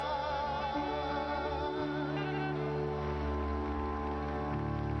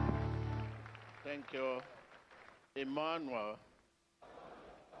Thank you. Emmanuel.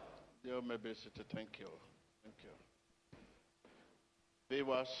 You may be seated. Thank you. Thank you.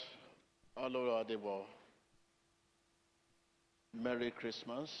 Viewers all over the world, Merry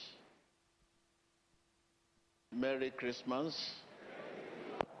Christmas. Merry Christmas.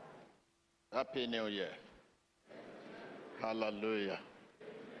 Happy New Year. Hallelujah.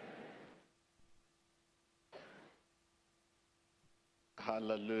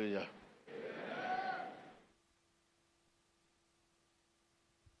 Hallelujah.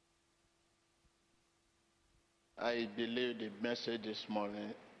 I believe the message this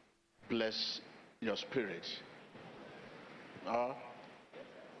morning bless your spirit.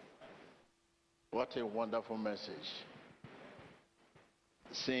 What a wonderful message.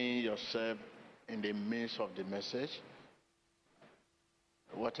 Seeing yourself in the midst of the message.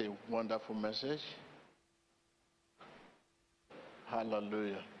 What a wonderful message.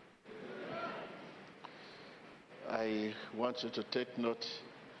 Hallelujah. I want you to take note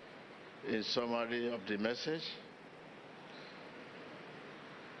in summary of the message.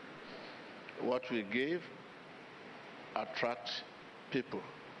 What we give attracts people,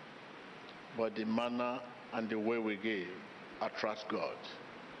 but the manner and the way we give attracts God.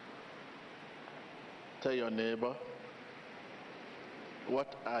 Tell your neighbor,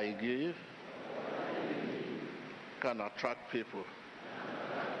 what I give can attract people,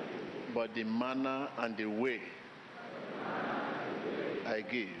 but the manner and the way I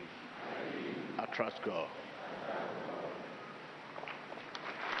give attracts God.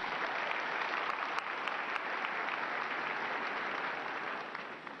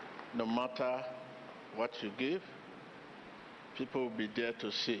 No matter what you give, people will be there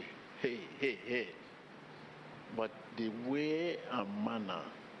to say, hey, hey, hey. But the way and manner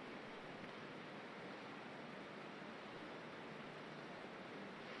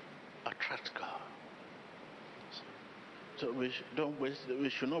attracts God. So we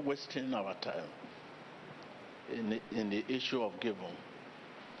should not waste our time in the issue of giving.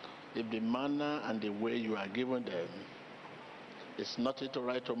 If the manner and the way you are giving them, it's nothing to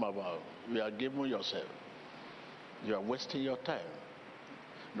write home about. You are giving yourself. You are wasting your time.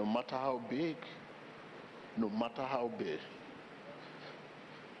 No matter how big, the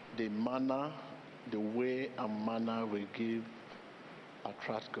manner, the way and manner we give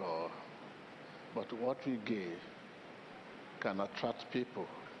attracts God. But what we give can attract people.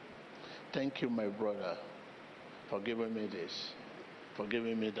 Thank you, my brother, for giving me this, for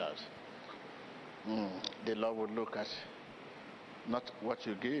giving me that. The Lord will look at not what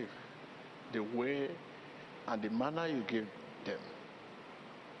you give, the way and the manner you give them.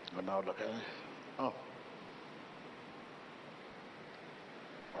 And now look at it. Oh.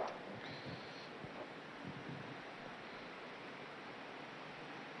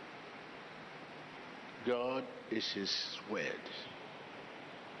 God is His word.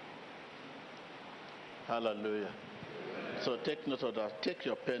 Hallelujah. So take note of that. Take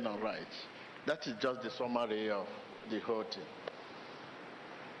your pen and write. That is just the summary of the whole thing.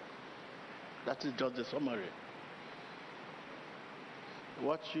 That is just the summary.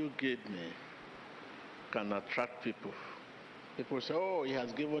 What you gave me can attract people. People say, oh, he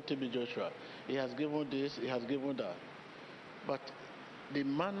has given TB Joshua. He has given this, he has given that. But the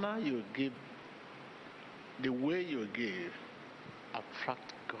manner you give, the way you give,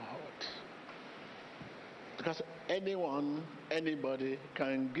 attract God. Because anyone, anybody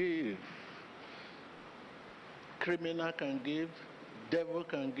can give. Criminal can give, devil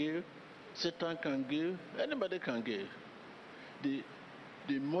can give, Satan can give, anybody can give. The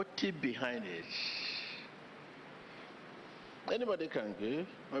motive behind it. Anybody can give.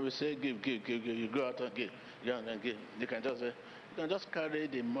 When we say give, you go out and give. You go out and give. You can just carry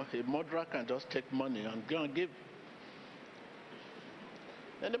a murderer can just take money and go and give.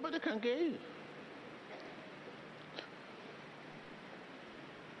 Anybody can give.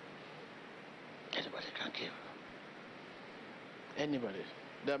 Anybody can give. Anybody.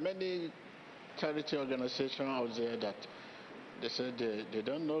 There are many charity organizations out there that they say they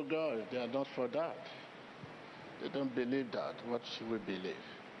don't know God. They are not for that. They don't believe that. What should we believe?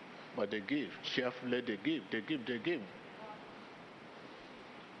 But they give. Cheerfully they give. They give.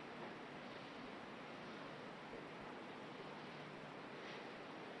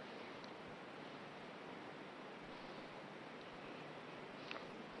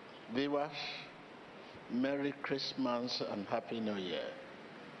 Viewers, Merry Christmas and Happy New Year.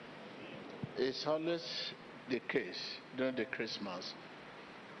 It's always the case during the Christmas.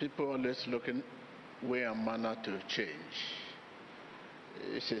 People always looking way and manner to change.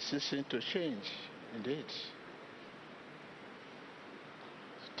 It's a season to change, indeed.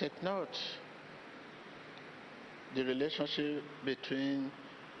 Take note. the relationship between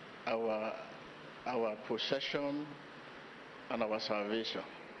our possession and our salvation.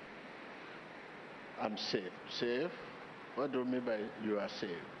 I'm saved. Saved? What do you mean by you are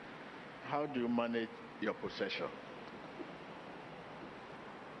saved? How do you manage your possession?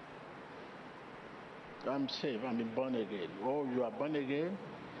 I'm saved. I'm born again. Oh, you are born again?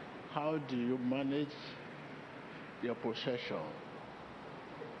 How do you manage your possession?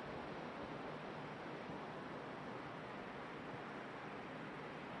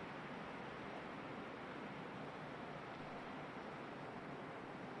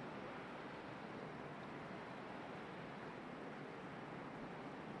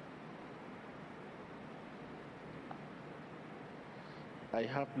 I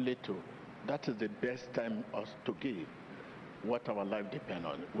have little. That is the best time us to give what our life depends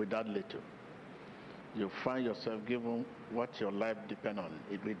on. With that little, you find yourself giving what your life depends on.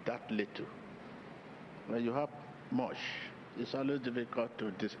 With that little, when you have much, it's always difficult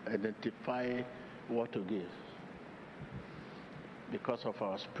to identify what to give because of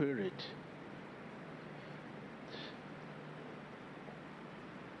our spirit.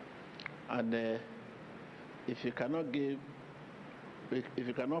 And if you cannot give, if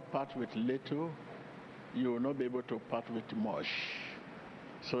you cannot part with little, you will not be able to part with much.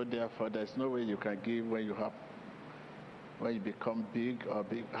 So therefore, there's no way you can give when you become big or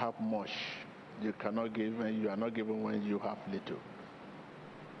have much. You cannot give when you are not giving when you have little.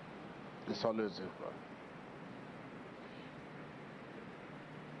 It's always difficult.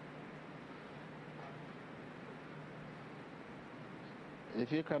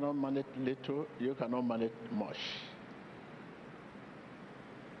 If you cannot manage little, you cannot manage much.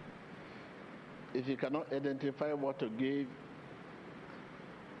 If you cannot identify what to give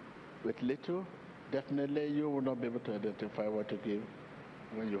with little, definitely you will not be able to identify what to give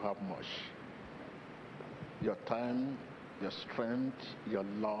when you have much. Your time, your strength, your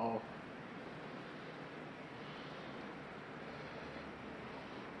love.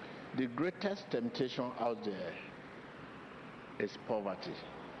 The greatest temptation out there is poverty.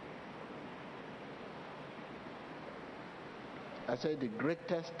 I said the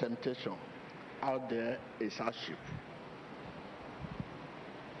greatest temptation out there is hardship.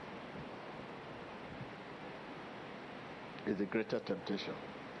 Is the greatest temptation.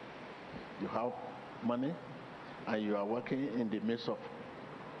 You have money and you are working in the midst of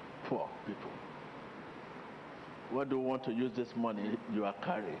poor people. What do you want to use this money you are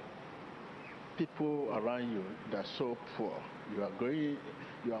carrying? People around you that are so poor, you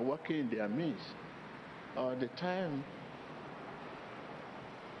are working in their midst. All the time,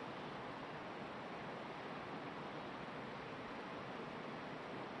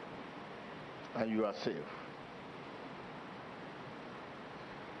 and you are safe.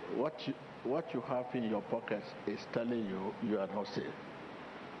 What you have in your pockets is telling you you are not safe.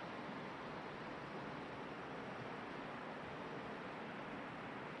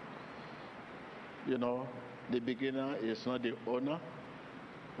 You know, the beginner is not the owner,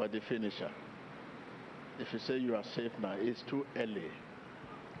 but the finisher. If you say you are safe now, it's too early.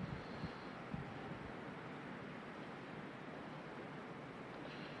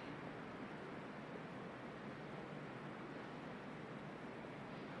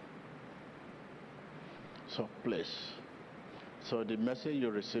 So please, so the message you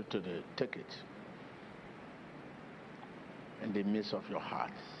receive today, take it in the midst of your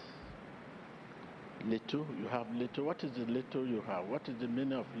heart. Little, you have little. What is the little you have? What is the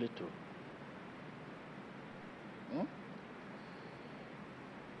meaning of little? Hmm?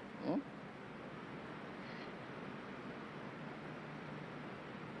 Hmm?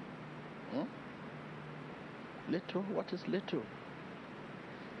 Hmm? Little? What is little?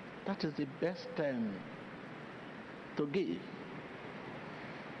 That is the best time to give.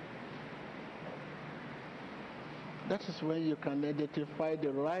 That is when you can identify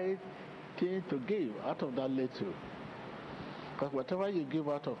the right thing to give out of that little. Because whatever you give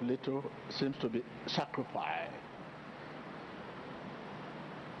out of little seems to be sacrifice.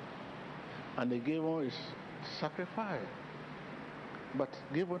 And the given is sacrifice. But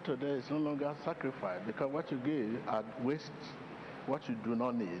given today is no longer sacrifice because what you give are waste, what you do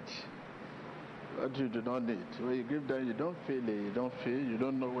not need. What you do not need. When you give them, you don't feel it, you don't feel, you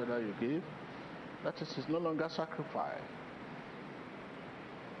don't know whether you give. That is no longer sacrifice.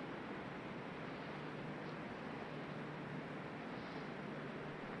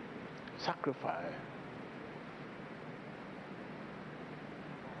 Sacrifice.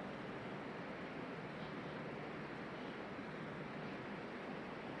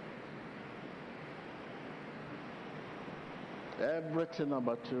 Everything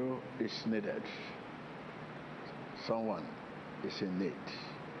about you is needed. someone is in need.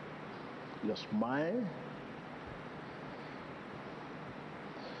 Your smile.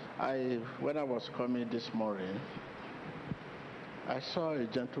 When I was coming this morning, I saw a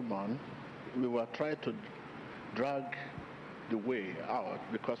gentleman. We were trying to drag the way out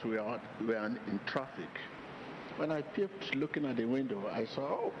because we are in traffic. When I peeped looking at the window, I saw,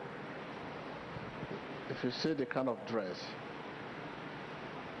 oh, if you see the kind of dress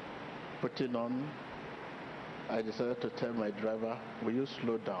putting on, I decided to tell my driver, will you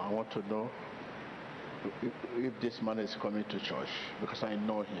slow down? I want to know if this man is coming to church, because I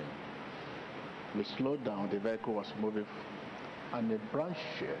know him. We slowed down, the vehicle was moving, and a branch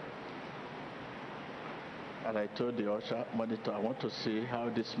chair. And I told the usher monitor, I want to see how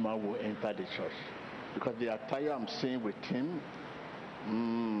this man will enter the church. Because the attire I'm seeing with him,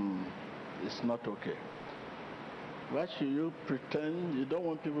 it's not okay. Why should you pretend you don't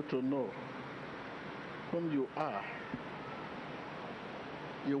want people to know whom you are?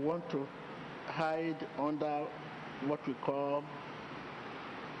 You want to hide under what we call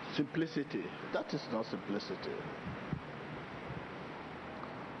simplicity. That is not simplicity.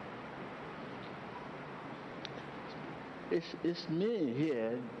 It's me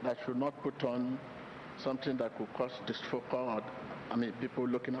here that should not put on something that could cause disfocus. People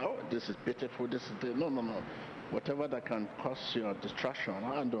looking, oh, this is beautiful, this is no. Whatever that can cause your distraction,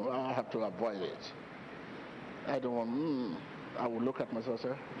 I have to avoid it. I don't want, I will look at myself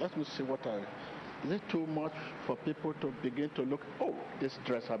and say, let me see is it too much for people to begin to look, oh, this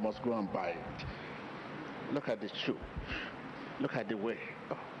dress, I must go and buy it. Look at the shoe. Look at the way.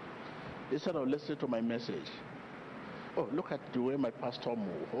 Oh. Instead of listening to my message, oh, look at the way my pastor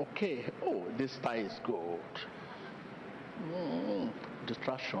moves. Okay, oh, this tie is good.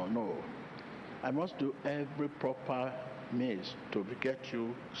 Distraction, no. I must do every proper means to get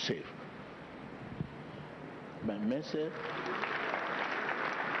you safe. My message,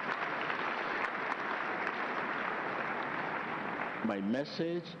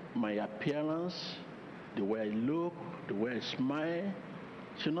 my appearance, the way I look, the way I smile,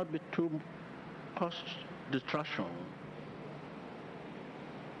 should not be too cause distraction.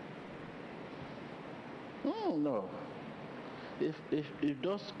 No. If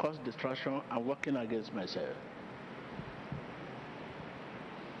those cause distraction, I'm working against myself.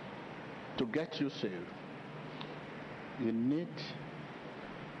 To get you saved, you need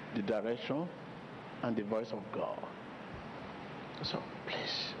the direction and the voice of God. So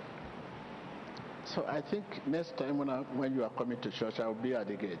please. So I think next time when you are coming to church, I will be at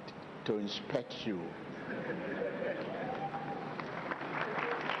the gate to inspect you.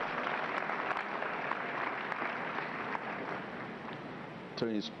 To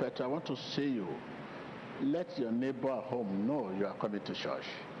inspect, I want to see you. Let your neighbor at home know you are coming to church.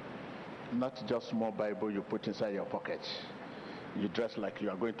 Not just small Bible you put inside your pocket. You dress like you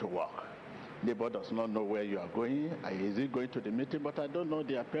are going to work. Neighbor does not know where you are going. Is he going to the meeting? But I don't know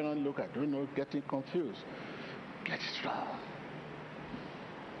the apparent look. I don't know, getting confused. Get strong.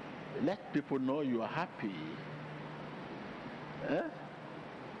 Let people know you are happy.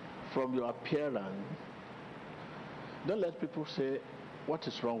 From your appearance. Don't let people say, what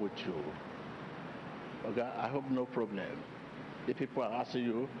is wrong with you? Okay, I hope no problem. If people are asking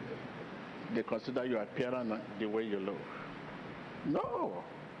you, they consider your appearance the way you look. No.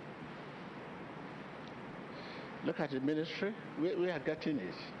 Look at the ministry. We are getting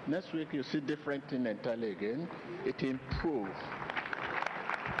it. Next week you see different thing entirely again. It improves.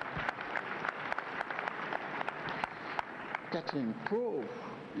 That improve.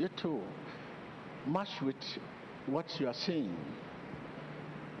 You too. Match with what you are seeing.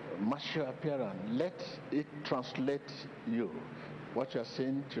 Match your appearance. Let it translate you. What you are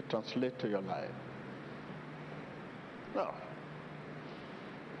seeing to translate to your life. No.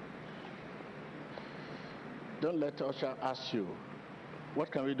 Don't let usher ask you,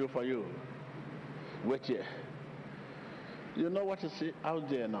 what can we do for you? Wait here. You know what is out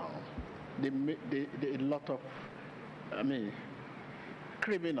there now? A lot of,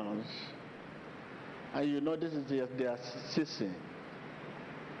 criminals. And you know this is their season.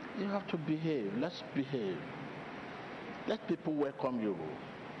 You have to behave. Let's behave. Let people welcome you.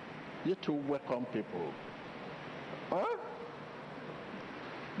 You too welcome people. Huh?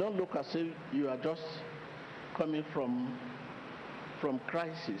 Don't look as if you are just coming from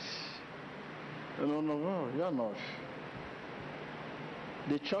crisis. No, you're not.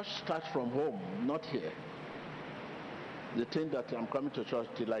 The church starts from home, not here. The thing that I'm coming to church,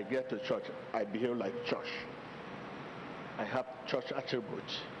 till I get to church, I behave like church. I have church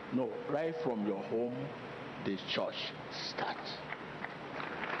attributes. No, right from your home, the church starts.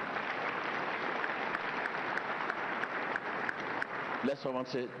 Let someone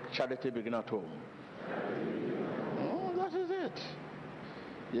say, charity begin at home. Oh, that is it.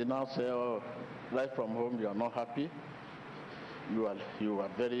 You now say, oh, right from home you are not happy. You are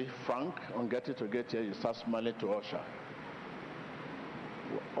very frank. On getting to get here, you start smiling to usher.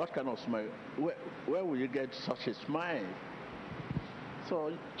 What kind of smile? Where will you get such a smile?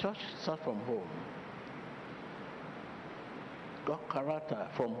 So church starts from home. God character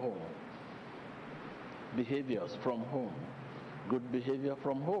from home. Behaviors from home. Good behavior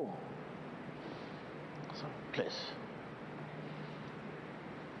from home. So please.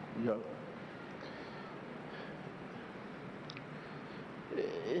 We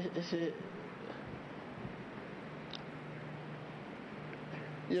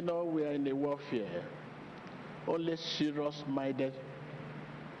are in a warfare. Only serious-minded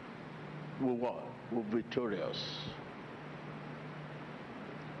will what? Will be victorious.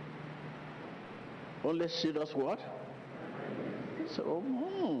 Only serious what? So,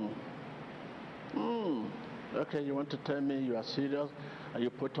 okay, you want to tell me you are serious and you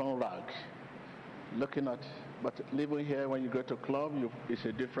put on rag. Looking at, but living here when you go to club, it's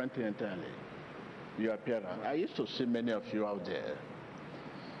a different thing entirely. Your appearance. I used to see many of you out there,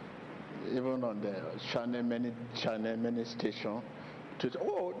 even on the many stations.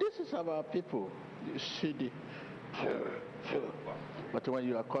 Oh, this is our people. You see the. But when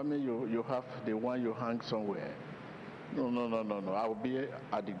you are coming, you have the one you hang somewhere. No. I will be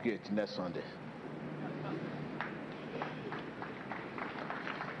at the gate next Sunday.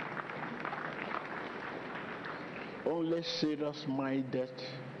 Only serious-minded.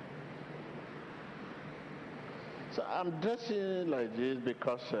 So I'm dressing like this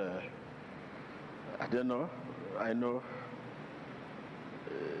because I don't know. I know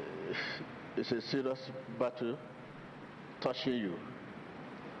it's a serious battle touching you.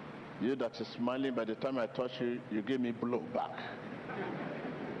 You that is smiling, by the time I touch you, you give me blow back.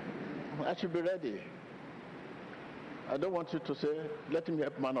 I should be ready. I don't want you to say, let him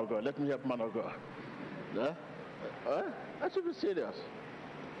help man of God, let me help man of God. Yeah? I should be serious.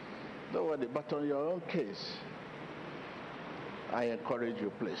 Don't worry, but on your own case, I encourage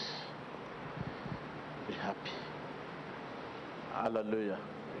you, please. Be happy. Hallelujah.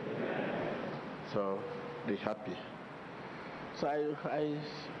 So, be happy. So I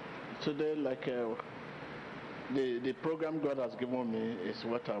today, like the program God has given me is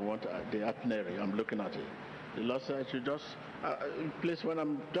what I want, the itinerary. I'm looking at it. The Lord said I should just, please, when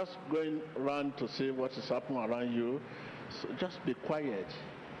I'm just going around to see what is happening around you, so just be quiet.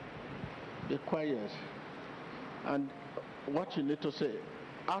 Be quiet. And what you need to say,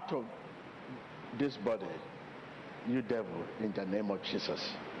 out of this body, you devil, in the name of Jesus.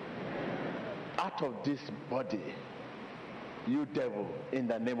 Out of this body, you devil, in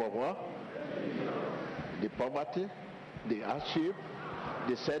the name of what? The poverty, the hardship,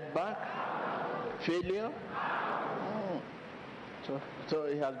 the setback, failure. So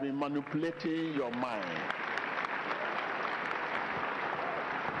it has been manipulating your mind.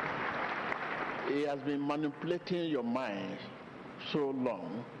 It has been manipulating your mind so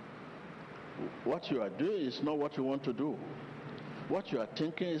long. What you are doing is not what you want to do. What you are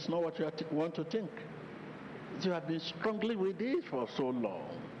thinking is not what you want to think. You have been struggling with this for so long.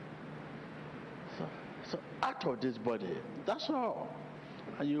 So out of this body, that's all.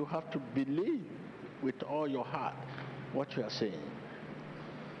 And you have to believe with all your heart what you are saying.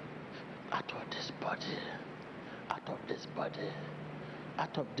 Out of this body, out of this body,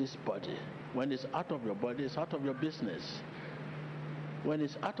 out of this body. When it's out of your body, it's out of your business. When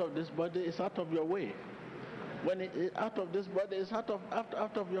it's out of this body, it's out of your way. When it is out of this body, it's out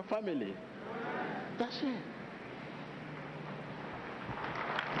of your family. That's it.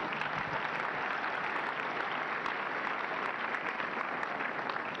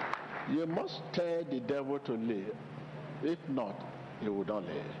 You must tell the devil to leave. If not, he will not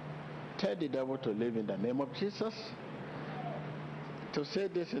leave. Tell the devil to live in the name of Jesus. To say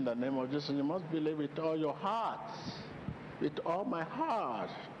this in the name of Jesus, you must believe with all your heart. With all my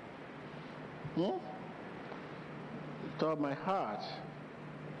heart. With all my heart.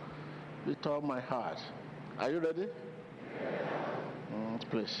 With all my heart. Are you ready?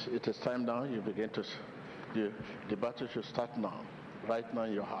 Please, it is time now. You begin to, the battle should start now. Right now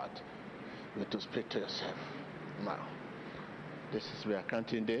in your heart. You have to speak to yourself. Now. This is, we are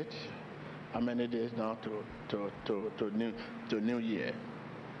counting date. How many days now to New Year?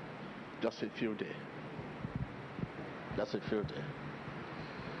 Just a few days. Just a few days.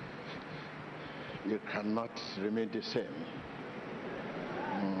 You cannot remain the same.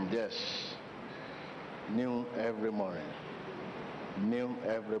 Yes. New every morning. New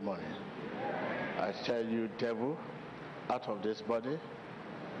every morning. I tell you, devil, out of this body,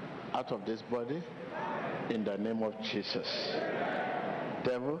 out of this body, in the name of Jesus.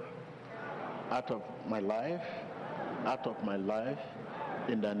 Devil, out of my life, out of my life,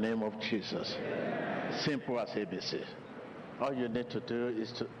 in the name of Jesus. Simple as ABC. All you need to do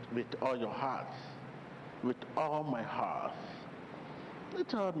is to, with all your heart, with all my heart,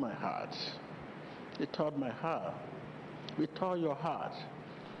 with all my heart, with all my heart, with all your heart.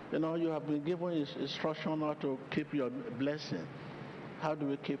 You know, you have been given instruction how to keep your blessing. How do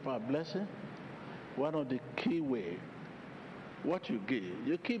we keep our blessing? One of the key ways, what you give,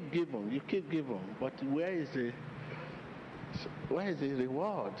 you keep giving, but where is the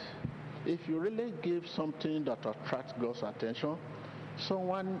reward? If you really give something that attracts God's attention,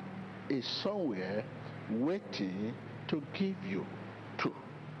 someone is somewhere waiting to give you too.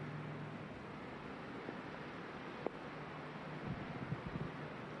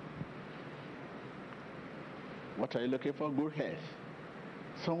 What are you looking for? Good health.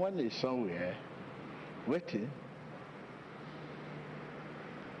 Someone is somewhere waiting.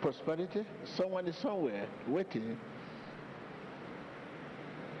 Prosperity. Someone is somewhere waiting.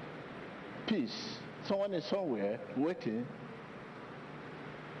 Peace. Someone is somewhere waiting.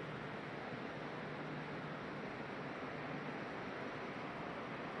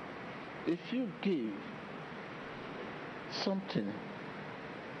 If you give something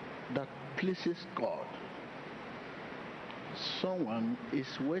that pleases God, someone is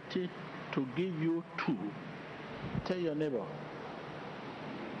waiting to give you too. Tell your neighbor.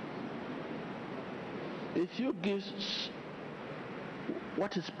 If you give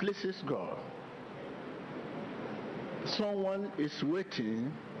what is pleases God, someone is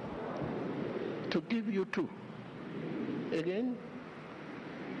waiting to give you too. Again,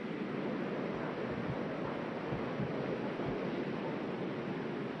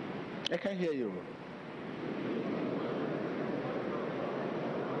 I can't hear you.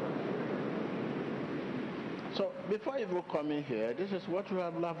 So before you even come in here, this is what you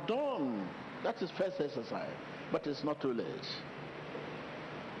have done. That is first exercise. But it's not too late.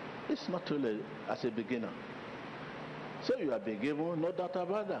 It's not too late as a beginner. So you have been given, no doubt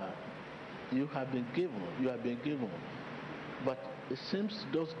about that. You have been given. But it seems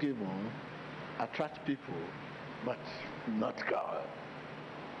those given attract people, but not God.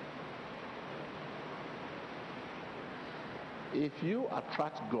 If you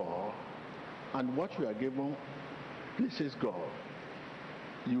attract God, and what you are given pleases God,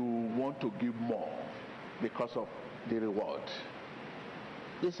 you want to give more because of the reward.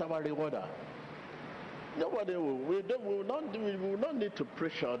 This is our rewarder. Nobody we will not need to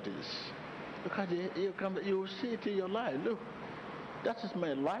preach all this, because you see it in your life. Look, that is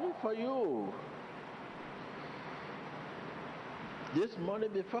my life for you. This morning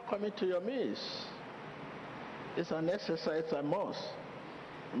before coming to your midst, it's an exercise I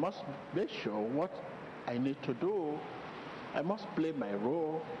must make sure what I need to do. I must play my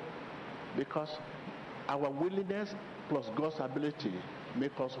role, because our willingness plus God's ability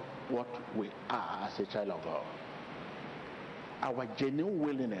make us what we are as a child of God. Our genuine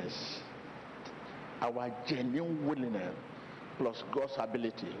willingness plus God's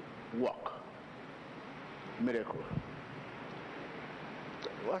ability work. Miracle.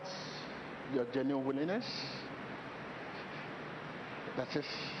 What's your genuine willingness? That is,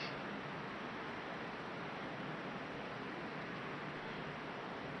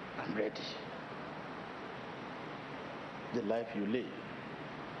 I'm ready. The life you live.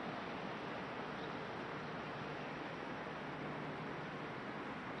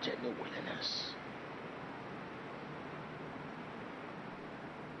 Genuine willingness.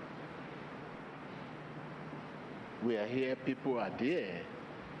 We are here, people are there.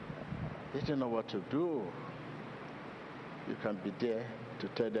 They don't know what to do. You can be there to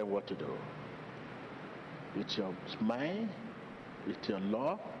tell them what to do. With your mind, with your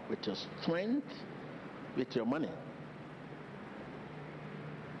love, with your strength, with your money.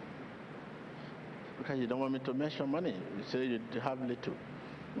 Because you don't want me to mention money. You say you have little.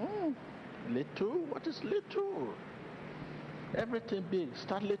 Little? What is little? Everything big,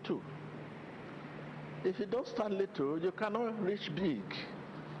 start little. If you don't start little, you cannot reach big.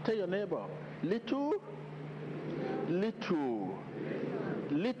 Tell your neighbor, little, little,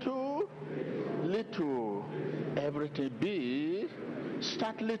 little, little. Everything big,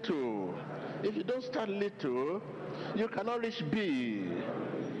 start little. If you don't start little, you cannot reach big.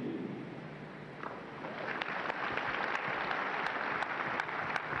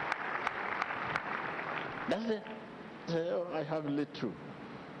 That's it. Say, oh, I have little.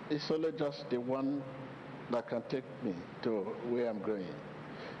 It's only just the one that can take me to where I'm going.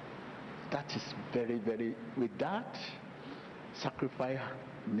 That is very, very, with that, Sacrifice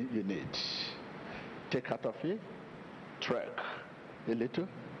you need. Take out of it, trek a little.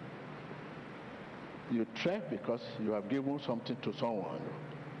 You trek because you have given something to someone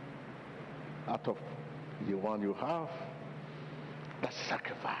out of the one you have. That's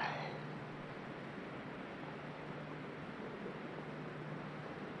sacrifice.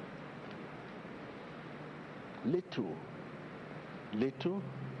 Little, little,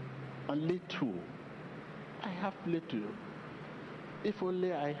 and little. I have little. If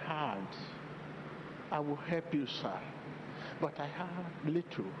only I had, I will help you, sir. But I have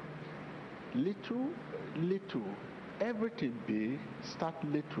little. Little, little. Everything big, start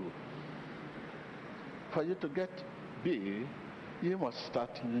little. For you to get big, you must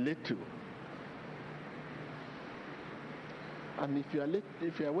start little. And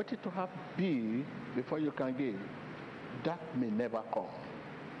if you are waiting to have big before you can give, that may never come.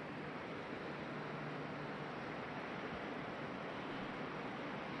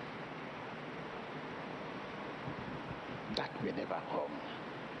 That may never come.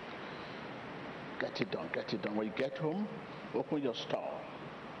 Get it done, get it done. When you get home, open your store.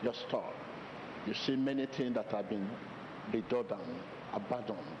 Your store. You see many things that have been bedolden,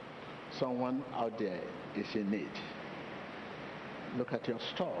 abandoned. Someone out there is in need. Look at your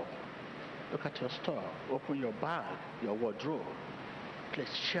store. Look at your store. Open your bag, your wardrobe. Please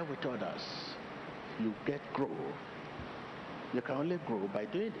share with others. You get grow. You can only grow by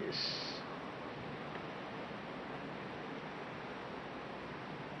doing this.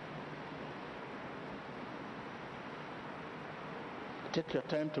 Take your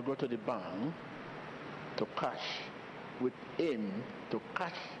time to go to the bank to cash with aim to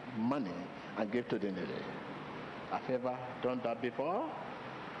cash money and give to the needy. Have you ever done that before?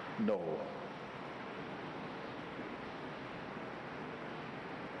 No.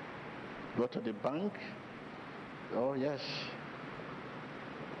 Go to the bank. Oh yes.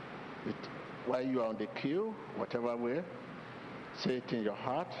 While you are on the queue, whatever way, say it in your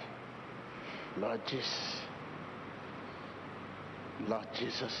heart. Lord Jesus. Lord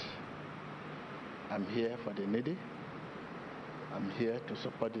Jesus, I'm here for the needy. I'm here to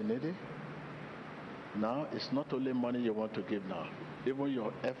support the needy. Now, it's not only money you want to give now. Even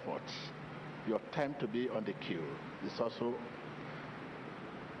your efforts, your time to be on the queue is also.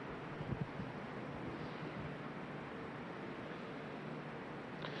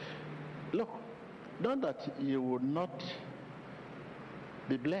 Look, not that you will not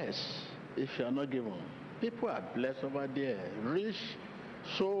be blessed if you are not given. People are blessed over there, rich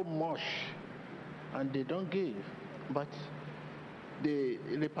so much, and they don't give. But the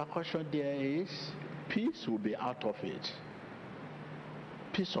repercussion there is peace will be out of it.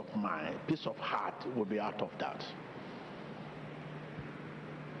 Peace of mind, peace of heart will be out of that.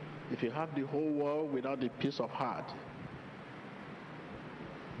 If you have the whole world without the peace of heart,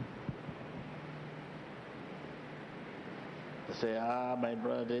 say, my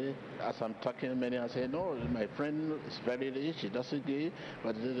brother, as I'm talking, many are saying, no, my friend is very rich, he doesn't give.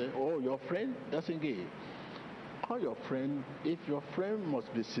 But they say, oh, your friend doesn't give. Call your friend. If your friend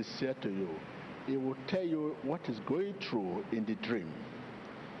must be sincere to you, he will tell you what is going through in the dream.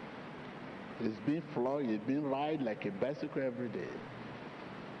 He's being flawed, he's being ride like a bicycle every day.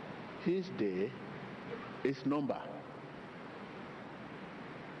 His day is number.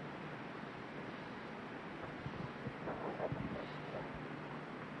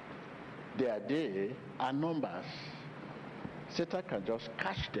 Their day are numbers. Satan can just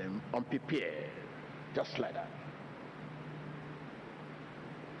catch them unprepared, just like that.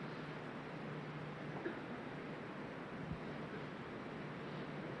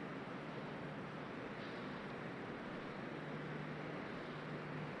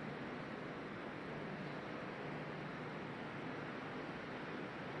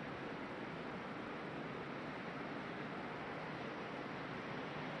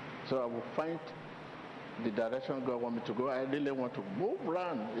 So I will find the direction God wants me to go. I really want to move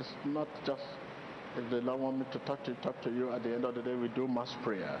around. It's not just if the Lord wants me to talk to you. At the end of the day, we do mass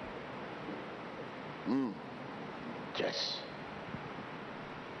prayer. Yes.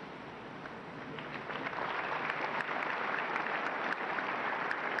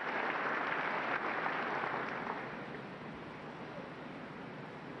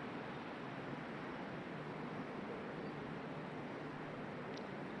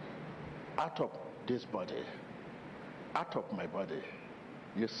 Out of this body, out of my body,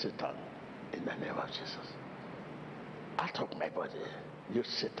 you Satan, in the name of Jesus. Out of my body, you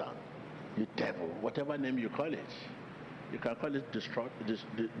Satan, you devil, whatever name you call it. You can call it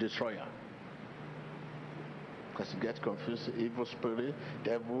destroyer. Because you get confused, evil spirit,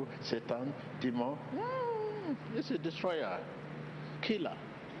 devil, Satan, demon. It's a destroyer. killer.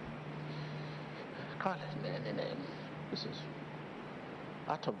 Call it any name. This is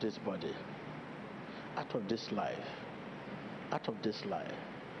out of this body, out of this life, out of this life,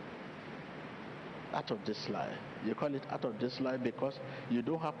 out of this life. You call it out of this life because you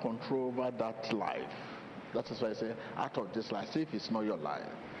don't have control over that life. That is why I say out of this life, as if it's not your life.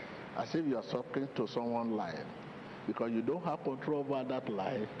 As if you are talking to someone's life. Because you don't have control over that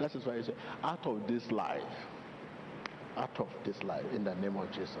life. That is why I say out of this life. Out of this life in the name of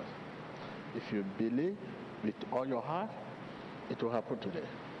Jesus. If you believe with all your heart, it will happen today.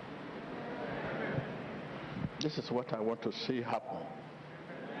 This is what I want to see happen.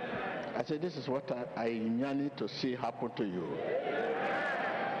 I say this is what I need to see happen to you.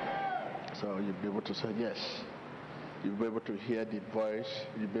 So you'll be able to say yes. You'll be able to hear the voice.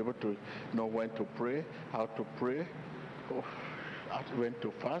 You'll be able to know when to pray, how to pray, when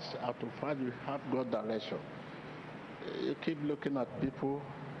to fast, how to fast. You have God's direction. You keep looking at people.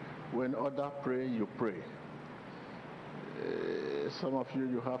 When others pray, you pray. Some of you,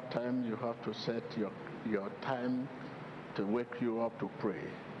 you have time. You have to set your time to wake you up to pray.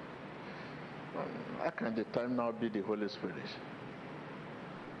 How can the time now be the Holy Spirit?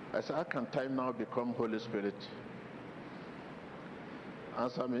 I said, how can time now become Holy Spirit?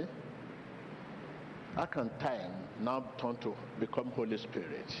 Answer me. How can time now turn to become Holy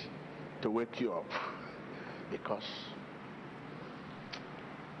Spirit to wake you up? Because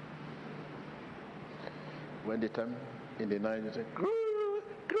when the time in the night you say, grrr,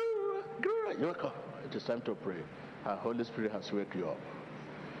 grrr, grrr, you wake up. It is time to pray. Our Holy Spirit has waked you up.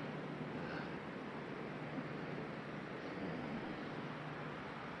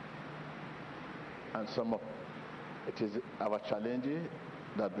 And some of it is our challenges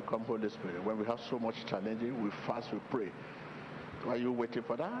that become Holy Spirit. When we have so much challenges, we fast, we pray. Are you waiting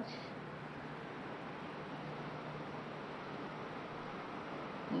for that?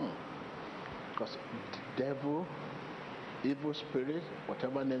 Because devil, evil spirit,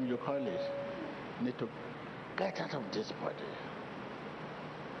 whatever name you call it, need to get out of this body.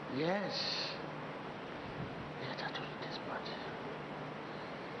 Yes. Get out of this body.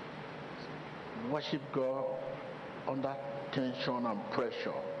 Worship God under tension and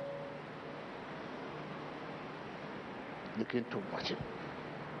pressure. Begin to worship.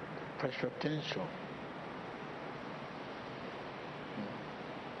 Pressure, tension.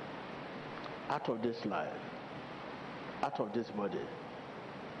 Out of this life, out of this body,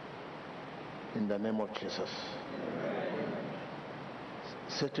 in the name of Jesus.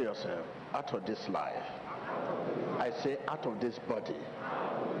 Say to yourself, out of this life. I say out of this body,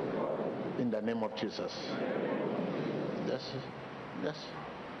 in the name of Jesus. Yes, yes.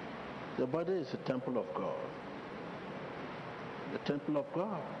 The body is a temple of God. The temple of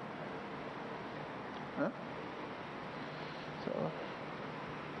God. Huh? So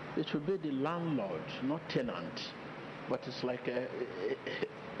it should be the landlord, not tenant. But it's like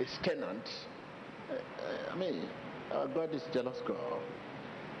it's tenant. I mean, God is jealous God.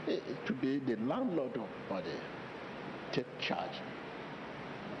 It should be the landlord of the body. Take charge.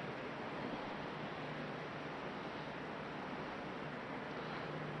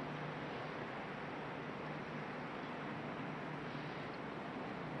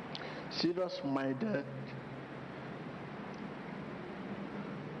 Serious-minded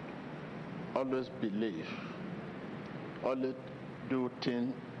always believe, always do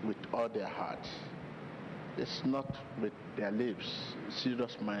things with all their heart. It's not with their lips.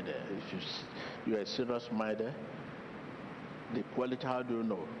 Serious-minded. If you are serious-minded, the quality, how do you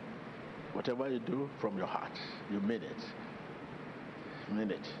know? Whatever you do from your heart, you mean it. You mean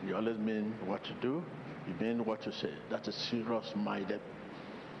it. You always mean what you do. You mean what you say. That is serious-minded.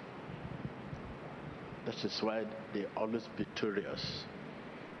 That is why they are always victorious.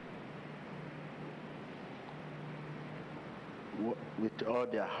 With all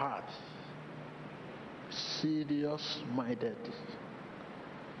their heart. Serious-minded.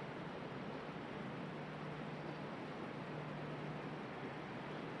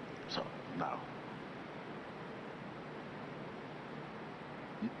 So now,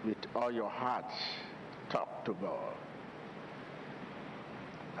 with all your heart, talk to God,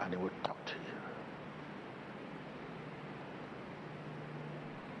 and He will talk to you.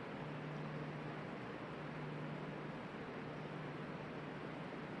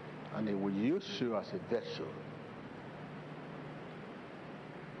 And He will use you as a vessel.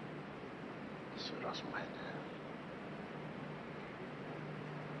 Serious-minded.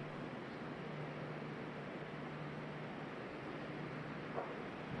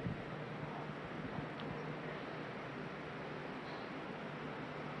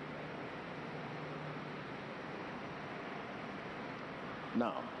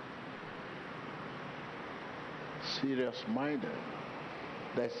 Now, serious minded.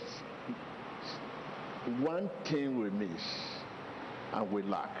 There's one thing we miss and we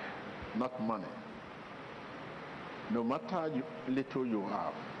lack, not money. No matter little you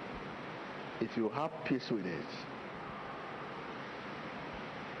have, if you have peace with it,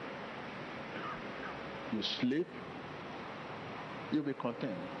 you sleep, you'll be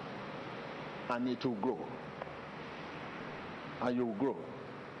content. And it will grow. And you will grow.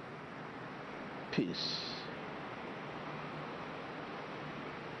 Peace.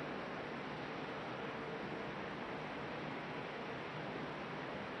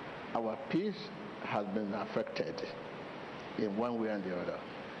 Our peace has been affected in one way and the other.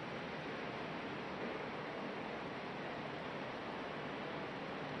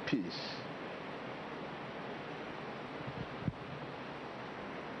 Peace.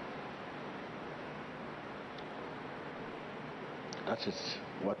 That is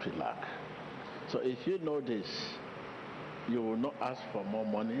what we lack. So if you know this, you will not ask for more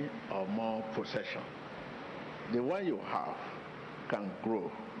money or more possession. The one you have can grow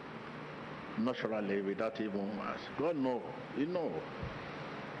naturally without even ask. God knows, you know.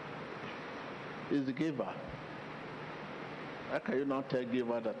 He's the giver. How can you not tell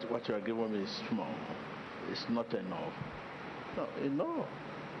giver that what you are giving me is small? It's not enough. No, you know.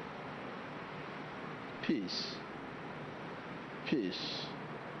 Peace. Peace.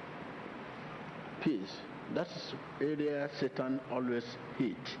 Peace. That's area Satan always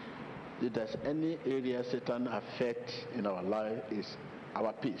hits. If there's any area Satan affects in our life, is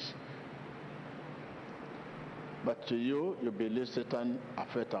our peace. But to you, you believe Satan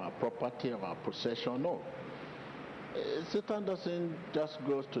affects our property, our possession. No. Satan doesn't just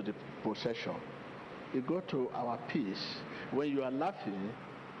go to the possession. He goes to our peace. When you are laughing,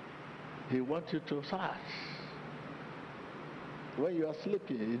 he wants you to search. When you are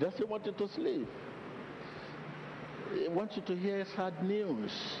sleeping, he doesn't want you to sleep. He wants you to hear sad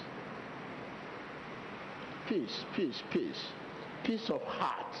news. Peace, peace, peace. Peace of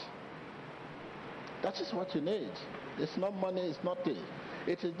heart. That is what you need. It's not money, it's nothing.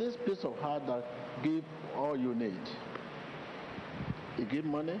 It is this peace of heart that gives all you need. You give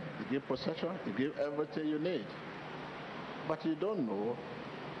money, you give possession, you give everything you need. But you don't know.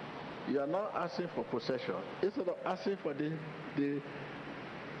 You are not asking for possession. Instead of asking for the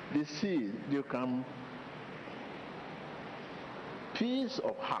seed, you can peace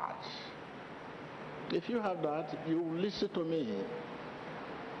of heart. If you have that, you listen to me.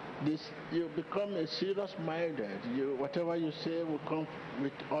 You become a serious minded. Whatever you say will come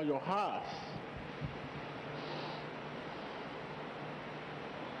with all your heart.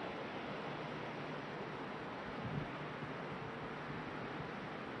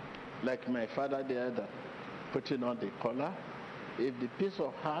 Like my father there, that putting on the collar. If the peace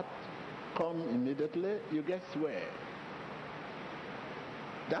of heart come immediately, you get where.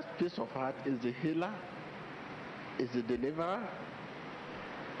 That peace of heart is the healer, is the deliverer.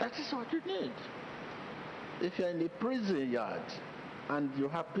 That is what you need. If you're in a prison yard and you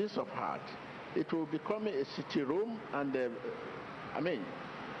have peace of heart, it will become a city room, and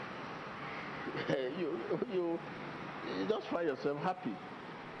you just find yourself happy.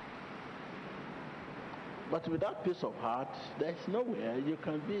 But without peace of heart, there is nowhere you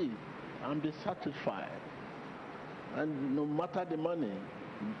can be and be satisfied. And no matter the money,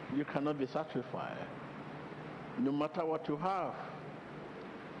 you cannot be satisfied. No matter what you have.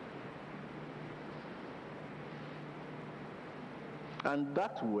 And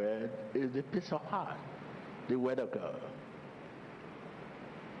that word is the peace of heart, the word of God.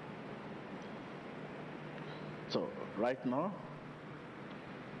 So, right now,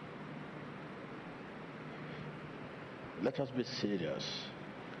 let us be serious.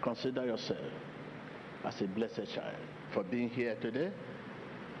 Consider yourself as a blessed child for being here today,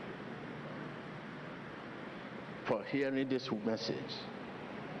 for hearing this message.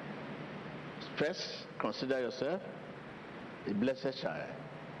 First, consider yourself a blessed child.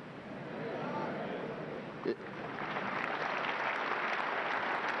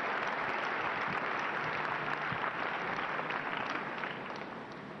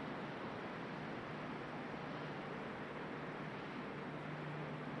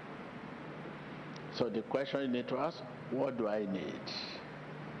 So the question you need to ask, what do I need?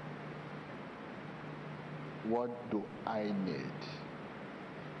 What do I need?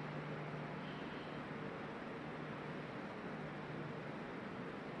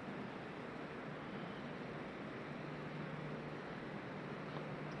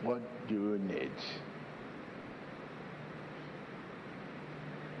 What do you need?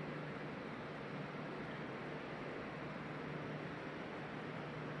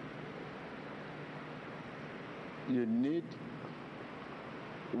 you need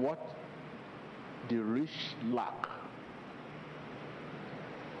what the rich lack.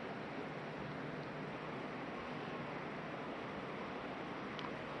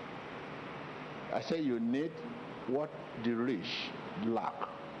 I say you need what the rich lack.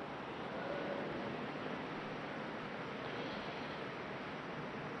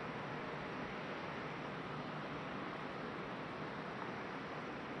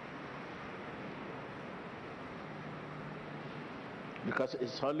 Because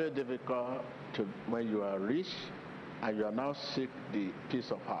it's always difficult to, when you are rich and you are now seek the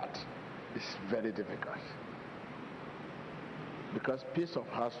peace of heart. It's very difficult. Because peace of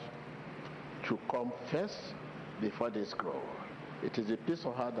heart should come first before this grow. It is the peace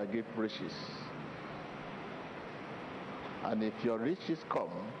of heart that gives riches. And if your riches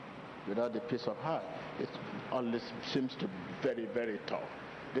come without the peace of heart, it always seems to be very, very tough.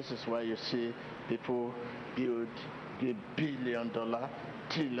 This is why you see people build $1 billion, $1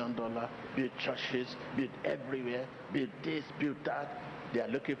 trillion, build churches, build everywhere, build this, build that. They are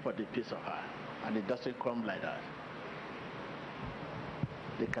looking for the peace of heart. And it doesn't come like that.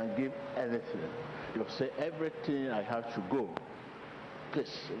 They can give anything. You say, everything I have to go.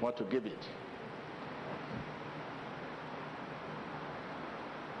 Please, I want to give it.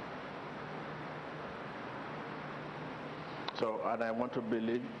 So, and I want to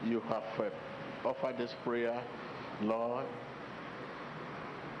believe you have offered this prayer, Lord,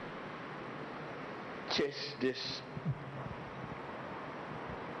 chase this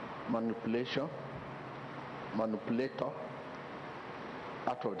manipulator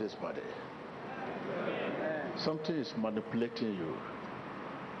out of this body. Something is manipulating you.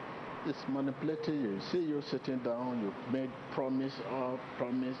 It's manipulating you. See you sitting down, you made promise.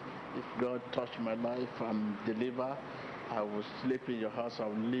 If God touch my life, I'm delivered, I will sleep in your house, I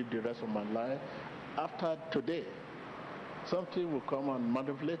will live the rest of my life. After today, something will come and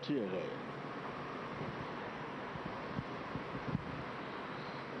manipulate you again.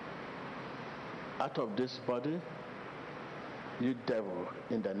 Out of this body, you devil,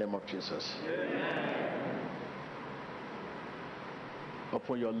 in the name of Jesus.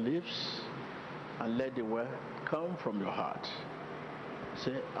 Open your lips and let the word come from your heart.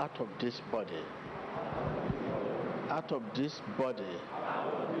 Say, out of this body, out of this body,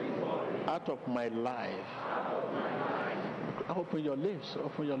 out of my life. Open your lips,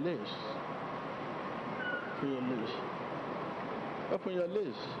 open your lips. Open your lips. Open your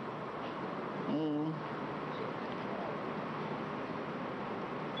lips.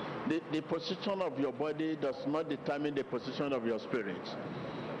 The position of your body does not determine the position of your spirit.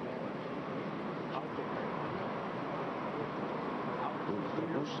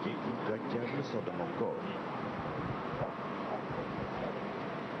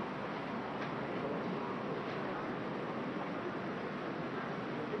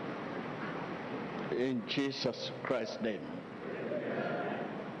 In Jesus Christ's name.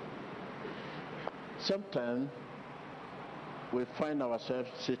 Sometimes we find ourselves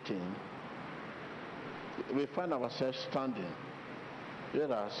sitting, we find ourselves standing,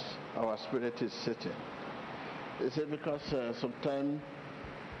 whereas our spirit is sitting. It's because sometimes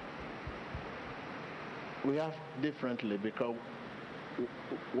we have differently, because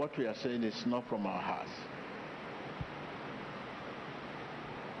what we are saying is not from our hearts.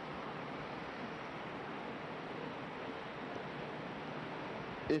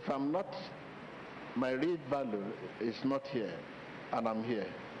 If I'm not, my real value is not here, and I'm here.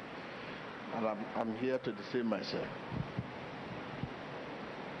 And I'm here to deceive myself.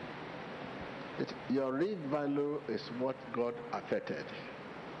 Your real value is what God affected.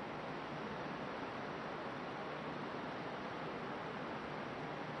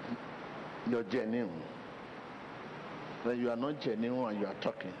 You're genuine. When you are not genuine and you are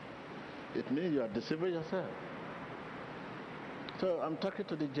talking, it means you are deceiving yourself. So I'm talking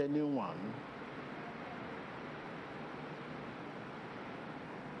to the genuine one.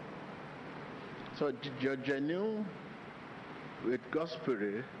 So you're genuine with God's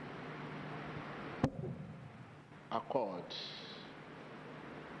Spirit, accord,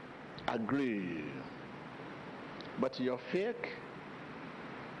 agree. But you're fake,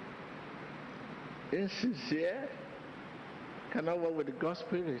 insincere, cannot work with the God's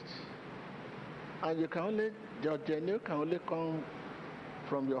Spirit. And you can only, your genuine can only come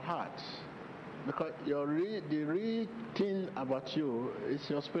from your heart. Because the real thing about you is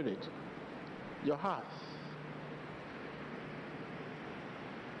your spirit, your heart.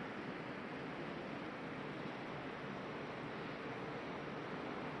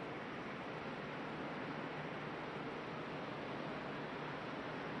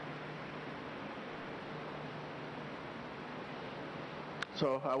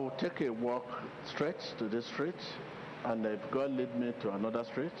 So I will take a walk straight to this street, and if God lead me to another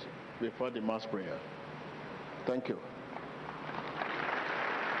street before the mass prayer. Thank you.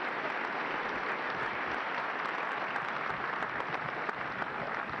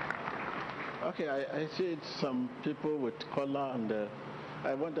 Okay, I see some people with collar, and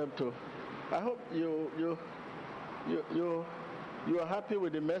I want them to. I hope you are happy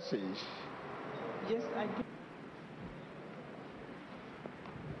with the message. Yes, I do.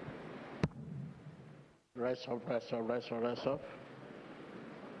 Rise up, rise up, rise up, rise up.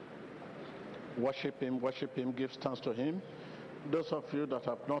 Worship him, give thanks to him. Those of you that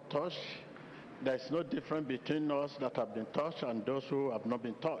have not touched, there is no difference between us that have been touched and those who have not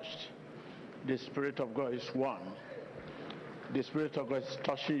been touched. The Spirit of God is one. The Spirit of God is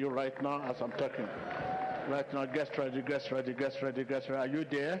touching you right now as I'm talking. Right now, get ready, get ready, get ready, get ready. Are you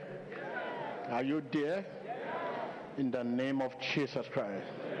there? Are you there? In the name of Jesus Christ.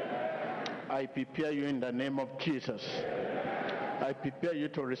 I prepare you in the name of Jesus. I prepare you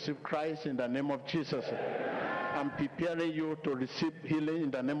to receive Christ in the name of Jesus. I'm preparing you to receive healing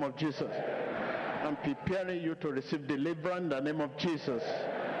in the name of Jesus. I'm preparing you to receive deliverance in the name of Jesus.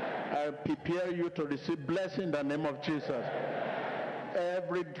 I prepare you to receive blessing in the name of Jesus.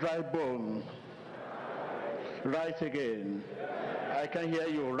 Every dry bone, rise again. I can hear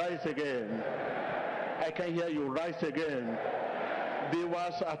you, rise again. I can hear you, rise again.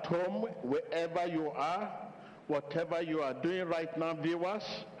 Viewers at home, wherever you are, whatever you are doing right now, viewers,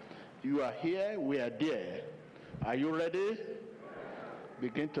 you are here, we are there. Are you ready?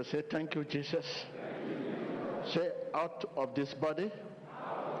 Begin to say, thank you, Jesus. Say, out of this body,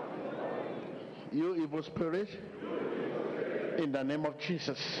 you evil spirit, in the name of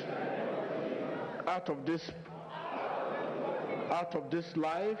Jesus. Out of this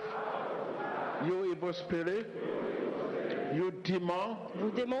life, you evil spirit, you demon,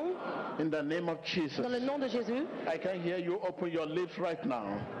 Vous démons, in the name of Jesus. dans le nom de Jésus, I can hear you open your lips right now.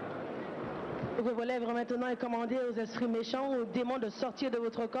 ouvrez vos lèvres maintenant et commandez aux esprits méchants, aux démons de sortir de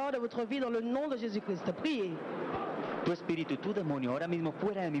votre corps, de votre vie, dans le nom de Jésus-Christ. Priez. Tu espíritu, tu demonio, ahora mismo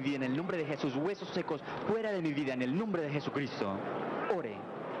fuera de mi vida en el nombre de Jesús, huesos secos, fuera de mi vida en el nombre de Jesucristo. Ore.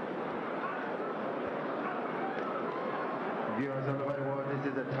 Viewers all over the world, this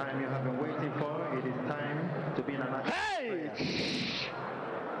is the time you have been waiting for. It is time to be in an Hey!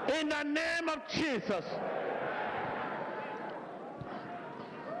 In the name of Jesus.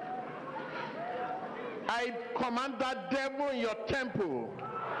 I command that devil in your temple,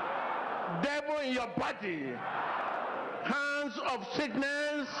 devil in your body, hands of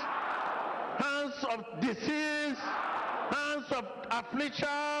sickness, hands of disease, hands of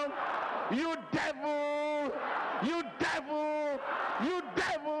affliction, you devil, you devil, you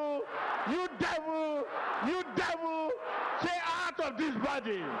devil, you devil, you devil, say out of this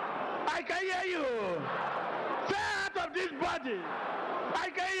body. I can hear you. Say out of this body. I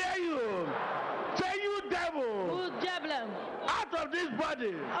can hear you. Say you devil. Vous, diable, Out of this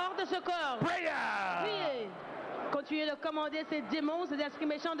body. hors de ce corps. Prayer. Priez. Continuez de commander ces démons, ces esprits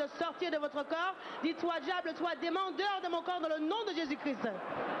méchants de sortir de votre corps. Dites, toi diable, toi démon, dehors de mon corps dans le nom de Jésus-Christ.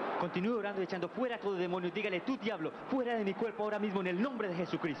 Continúe orando y echando fuera todo demonio. Dígale, tú diablo, fuera de mi cuerpo ahora mismo en el nombre de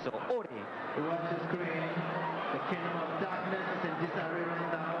Jesucristo. Ore. watch the screen. The kingdom of darkness is in disarray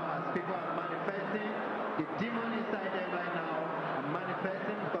right now as people are manifesting. The demon inside them right now are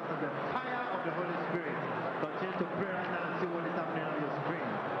manifesting because of the fire of the Holy Spirit. Continue to pray right now and see what is happening on your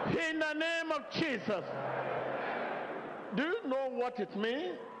screen. In the name of Jesus. Do you know what it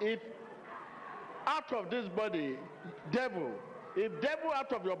means? If out of this body, devil, if devil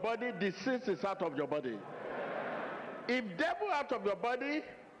out of your body, disease is out of your body. If devil out of your body,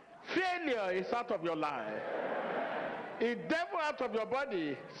 failure is out of your life. If devil out of your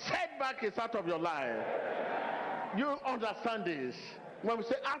body, setback is out of your life. You understand this? When we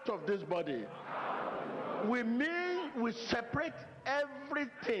say out of this body, we mean we separate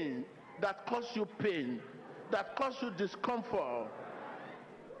everything that causes you pain, that causes you discomfort.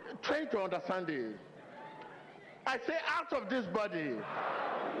 Try to understand it. I say out of this body.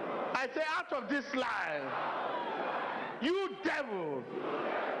 I say out of this life. You devil.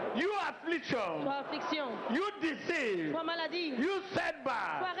 You affliction. Toi affliction, You disease. toi maladie, You toi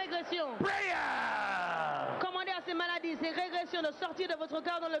setback. régression. Prayer. Commandez à ces maladies, ces régressions de sortir de votre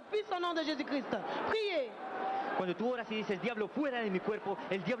corps dans le puissant nom de Jésus-Christ. Priez. Cuando tú oras y dices, diablo, fuera de mi cuerpo,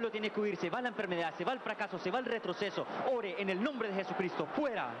 el diablo tiene que huir. Se va la enfermedad, se va el fracaso, se va el retroceso. Ore en el nombre de Jesucristo.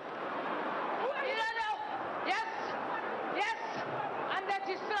 Fuera. Yes, yes, and that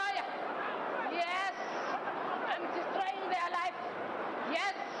destroy. Yes, I'm destroying their life.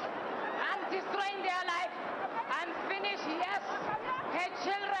 Yes, I'm destroying their life. I'm finished. Yes,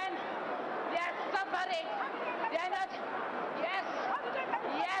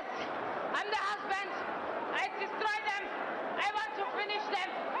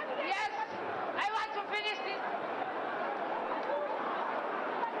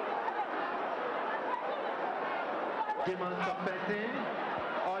 demons confessing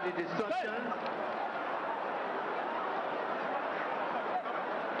all the destructions.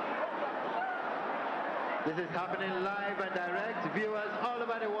 This is happening live and direct. Viewers all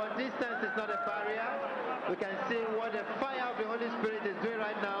over the world. Distance is not a barrier. We can see what the fire of the Holy Spirit is doing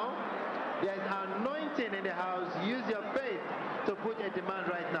right now. There is anointing in the house. Use your faith to put a demand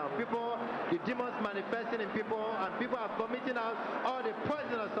right now. People, the demons manifesting in people, and people are vomiting out all the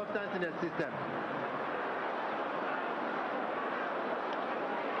poisonous substance in their system.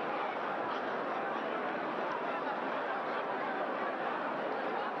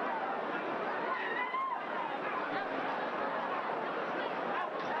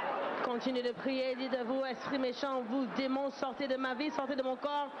 Continuez de prier, dites-vous, esprit méchant, vous démons, sortez de ma vie, sortez de mon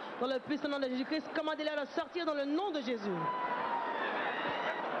corps, dans le puissant nom de Jésus-Christ, commandez-leur de sortir dans le nom de Jésus.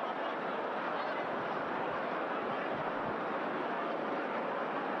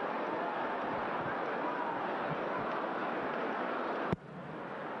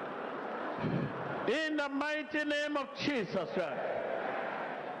 In the mighty name of Jesus Christ.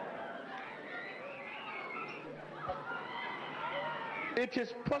 It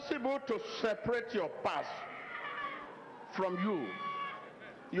is possible to separate your past from you.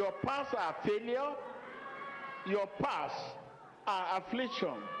 Your past are failure. Your past are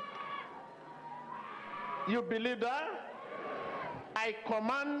affliction. You believe that? I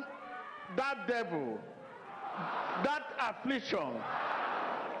command that devil, that affliction,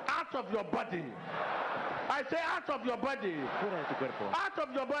 out of your body. I say out of your body. Fuera de tu cuerpo. Out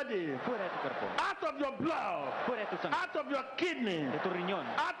of your body. Fuera de tu cuerpo. Out of your blood. Fuera de tu sangre. Out of your kidney. De tu riñón.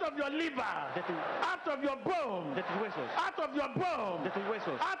 Out of your liver. Out of your bone. De tus huesos. Out of your bone. De tus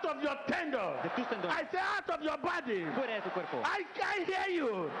huesos. Out of your tendon. De tus tendones. I say out of your body. Fuera de tu cuerpo. I can hear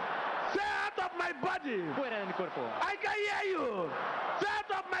you. Say out of my body. Fuera de mi cuerpo. I can hear you. Say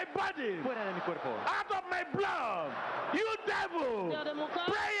out of my body. Fuera de mi cuerpo. Out of my blood. You devil. Seigneur de mon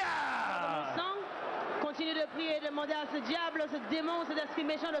corps, Prayer. sang. Continuez de prier et demander à ce diable, ce démon, cet esprit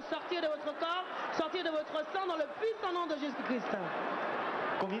méchant de sortir de votre corps, sortir de votre sang dans le puissant nom de Jésus-Christ.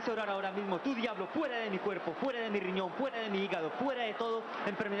 Comienza a orar ahora mismo, tu diablo, fuera de mi cuerpo, fuera de mi riñón, fuera de mi hígado, fuera de toda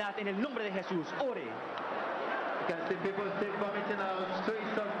enfermedad, en el nombre de Jesús. Ore. You can see people still vomiting out strange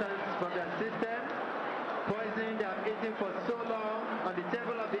substance from their system, poison they have eaten for so long on the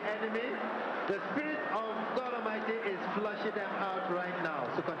table of the enemy. The Spirit of God Almighty is flushing them out right now.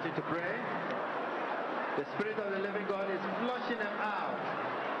 So continue to pray. The Spirit of the living God is flushing them out.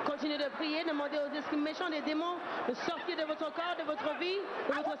 Continuez de prier, demandez aux esprits méchants des démons de sortir de votre corps, de votre vie,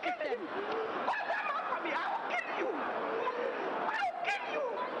 de votre système.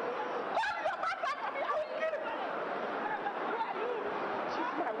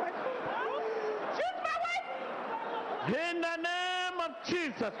 In the name of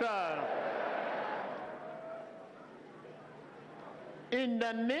Jesus Christ. In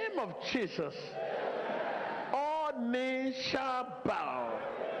the name of Jesus, all knees shall bow.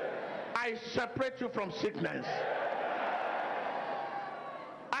 I separate you from sickness.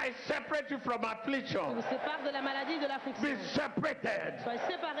 I separate you from Je affliction. vous sépare de la maladie, de Be l'affliction. separated. Soyez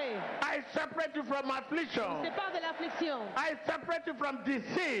séparés. I separate you from Je vous affliction. sépare de l'affliction. I separate you from Je vous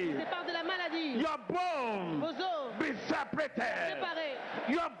disease. sépare de la maladie. Your bones Vos os. be separated. Séparés.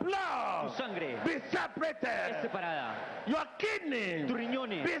 Your blood Tu sangre be es separated. separada. Your kidney Tus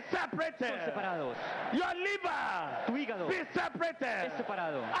riñones be son separated. separados. Your liver Tu hígado be separated. es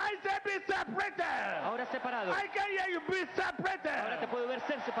separado. I say be separated. Ahora separado. I can hear you be Ahora te separated. puedo ver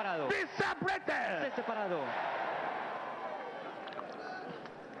ser separado. Be Ser separated. separado.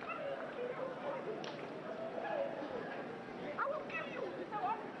 I will kill you.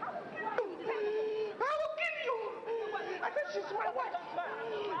 I said, she's my wife.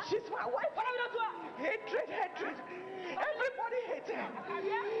 She's my wife. Hatred, hatred. Everybody hates her.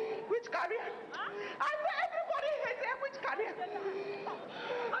 Which career? I said, everybody hates her. Which career?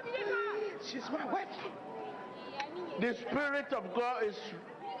 She's my wife. The Spirit of God is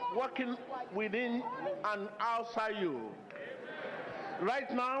working within and outside you.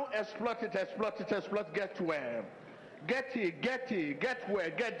 Right now, exploit it, exploit it, exploit. Get where? Get it, get it, get where?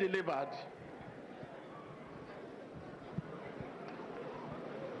 Get delivered.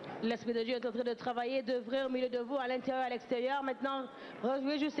 L'Esprit de Dieu est en train de travailler, d'œuvrer au milieu de vous, à l'intérieur et à l'extérieur. Maintenant,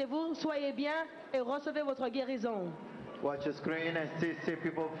 réjouissez-vous, soyez bien et recevez votre guérison. Watch your screen and still see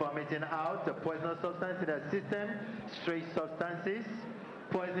people vomiting out the poisonous substance in their system, strange substances,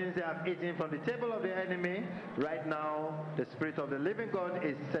 poisons they have eaten from the table of the enemy. Right now, the Spirit of the living God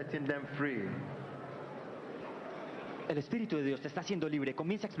is setting them free. El Espíritu de Dios te está haciendo libre.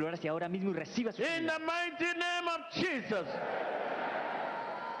 Comienza a explorar hacia ahora mismo y reciba su In sanidad. the mighty name of Jesus.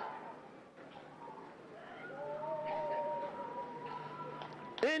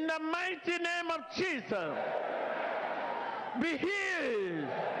 In the mighty name of Jesus, be healed.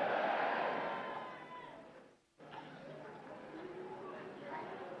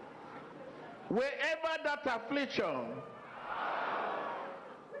 Wherever that affliction,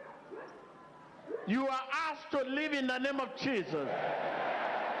 you are asked to live in the name of Jesus.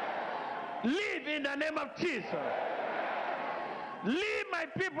 Live in the name of Jesus. Leave my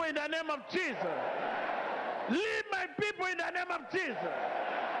people in the name of Jesus. Leave my people in the name of Jesus.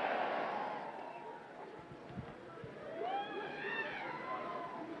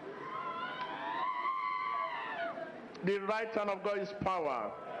 The right hand of God is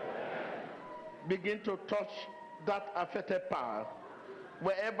power. Begin to touch that affected part.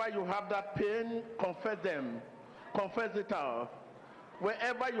 Wherever you have that pain, confess them. Confess it out.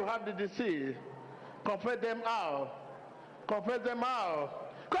 Wherever you have the disease, confess them out. Confess them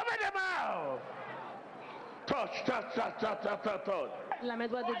out. Confess them out. Touch, touch, touch, touch, touch, touch, touch. La main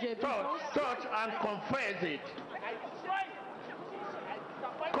droite de Dieu est puissante. Touch and confess it.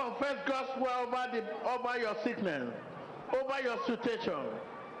 Confess God's word over your sickness, over your situation.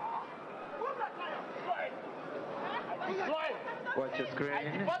 Watch the screen.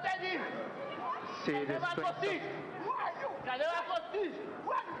 See the strength.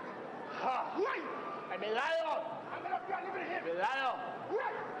 I'm a lion.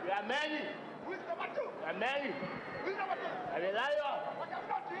 You are many. You are many. I'm a lion.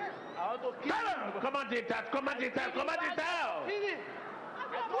 I want to kill you. Come on, dictator. Come on, dictator. Come on, dictator.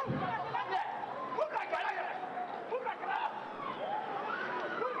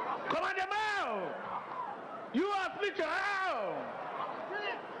 Command them out. You affliction out.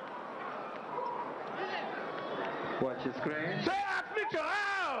 Watch the screen. Say affliction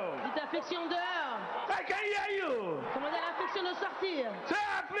out. Dites affliction dehors. I can hear you. Commandez à l'affliction de sortir. Say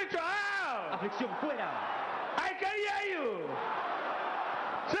affliction out. Aflicción fuera. I can hear you.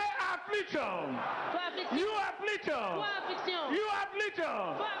 Say affliction. Toi affliction. You affliction. Toi affliction. You affliction.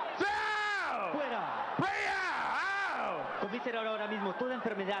 Say out. Fuera. Pray out. Comience a orar ahora mismo. Toda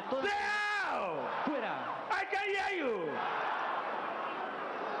enfermedad, toda Say out. fuera. I can hear you.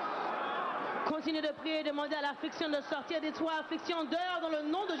 Continuez de prier et demandez à l'affliction de sortir des trois afflictions dehors dans le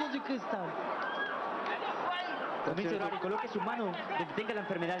nom de Jésus-Christ. Comience a orar y coloque su mano donde tenga la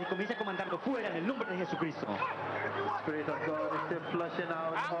enfermedad y comience a comandarlo fuera en el nombre de Jesucristo. The Spirit of God is still flushing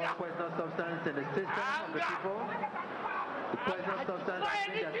out all poisonous substance in the system of the people. The poisonous substance has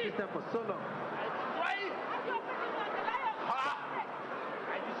been in their system for so long.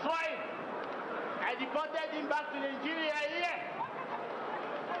 I destroy him. I deported him back to Nigeria here.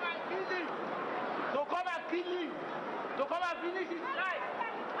 Come and kill him. So come and kill him. So come and finish his life.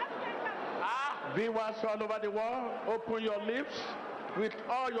 Viewers all over the world, open your lips with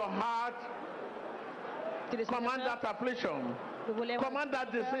all your heart. Command that affliction. Command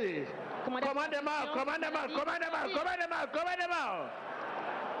that disease. Command them out. Command them out. Command them out. Command them out. Command them out.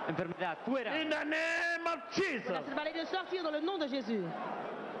 Enfermedad fuera. In the name of Jesus. Voilà, de sortir dans le nom de Jésus.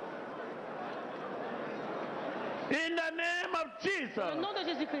 In the name of Dans le Jesus. nom de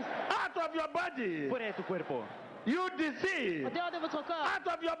Jésus-Christ. Out of your body. Fuera de tu cuerpo. You disease. En dehors de votre corps. Out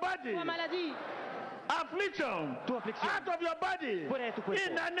of your body. Toi maladie. Affliction. Tu aflicción. Out of your body. Fuera de tu cuerpo.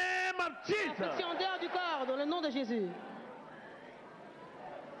 In the name of Jesus. Affliction en dehors du corps dans le nom de Jésus.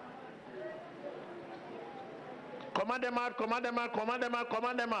 Command them out. Command them out. Command them out.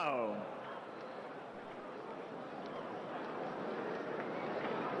 Command them out.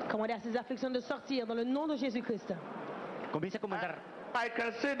 Commandez à ces afflictions de sortir dans le nom de Jésus-Christ. Comience a comandar. I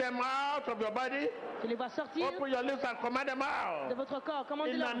can see them out of your body. Je les vois sortir Open your lips and command them de out. votre corps. In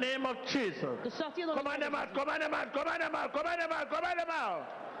Commandez-leur the name of Jesus. de sortir dans le nom Command de them out. Jésus. Command them out. Command them out. Command them out. Command them out.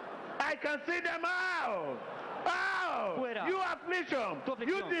 I can see them out. Out. Fuera. You affliction. Tu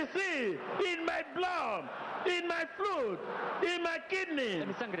You aflicción. disease in my blood, in my fluid, in my kidney, En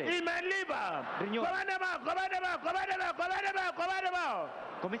mi sangre. in my liver. Riñón. Command them out. Command them out. Command them out. Command them out. Command them out.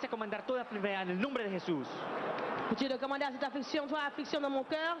 Comience a comandar toda enfermedad en el nombre de Jesús. Dieu de commander à cette affliction, toi affliction dans mon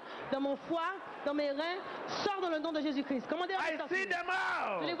cœur, dans mon foie, dans mes reins, sors dans le nom de Jésus-Christ. Commandez-leur de I see sortir. them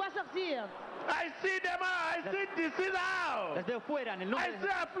Je les out. vois sortir. I see them out. I see disease out. Las veo fuera en el nombre I de see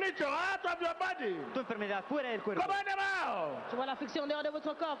Jesús. affliction out of your body. Tu enfermedad fuera del cuerpo. Command them out. Je vois l'affliction dehors de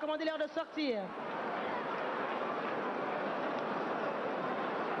votre corps. Commandez-leur de sortir.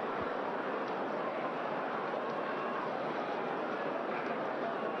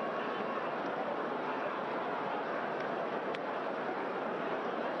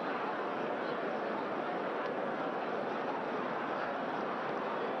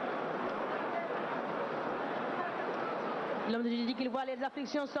 L'homme de Dieu dit qu'il voit les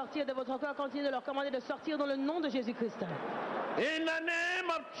afflictions sortir de votre corps. Continuez de leur commander de sortir dans le nom de Jésus-Christ. In the name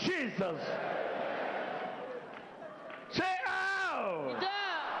of Jesus. Say out. Dehors.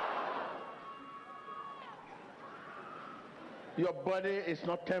 Your body is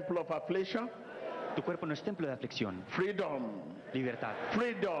not temple of affliction. Tu cuerpo no es templo de aflicción. Freedom. Libertad.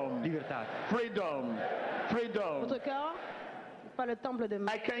 Freedom. Libertad. Freedom. Freedom. Votre corps n'est pas le temple de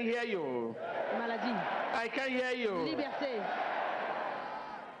I can hear you. maladie. I can hear you. Liberté.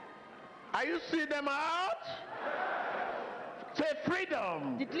 Are you seeing them out? Say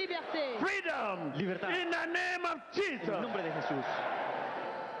freedom. Dites liberté. Freedom. Libertad. In the name of En Jesus. el nombre de Jesús.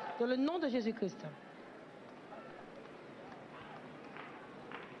 Dans le nom de Jésus-Christ.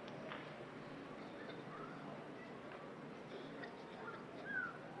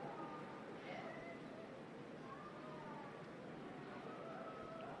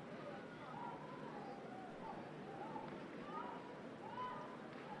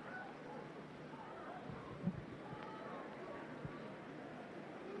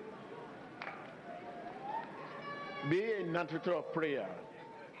 Be in attitude of prayer.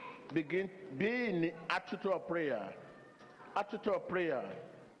 Be in the attitude of prayer. Attitude of prayer.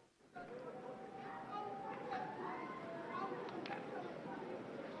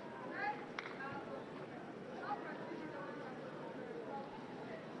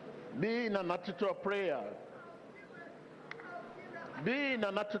 Be in an attitude of prayer. Be in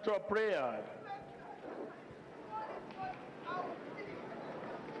an attitude of prayer.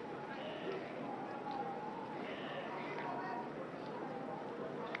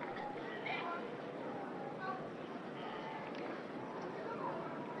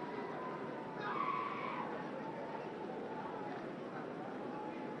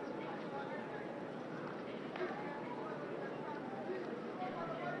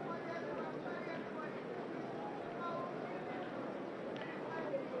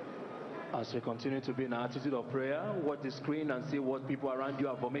 As we continue to be in an attitude of prayer, watch the screen and see what people around you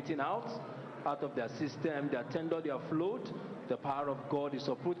are vomiting out of their system, their tender, their fluid. The power of God is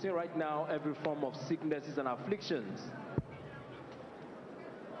uprooting right now every form of sicknesses and afflictions.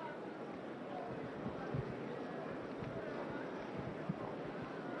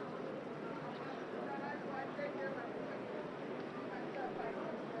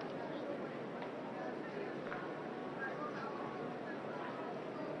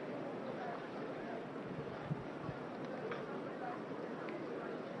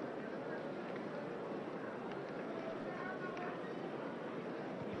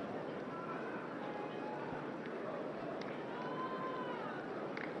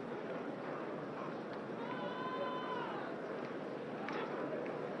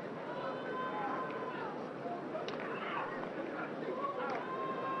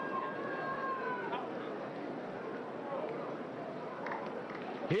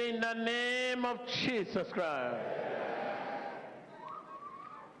 In the name of Jesus Christ.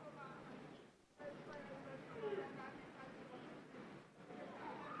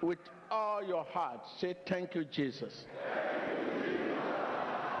 With all your heart, say thank you, Jesus.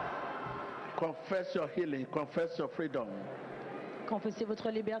 Confess your healing, confess your freedom. Confessez votre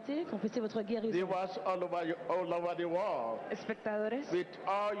liberté, confessez votre guérison. Viewers all over the world. Espectadores, With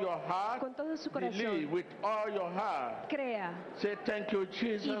all your heart, con todo su believe corazón, with all your heart. crea Say thank you,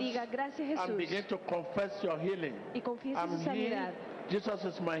 Jesus. y diga gracias And Jesús begin to confess your healing. y confiese I'm su sanidad. healed. Jesus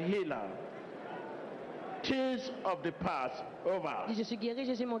is my healer. Things of the past over. Dis, je suis guéri,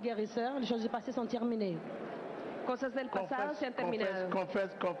 Jésus est mon guérisseur. Les choses du passé sont terminées. Cosas del pasado se han terminado. Confess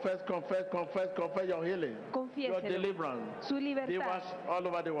your healing, your Confiéselo. deliverance. Su libertad. Viewers all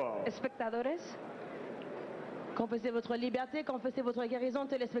over the world. Espectadores, Confessez votre liberté, confessez votre guérison,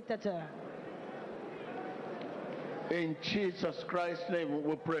 téléspectateurs. In Jesus Christ's name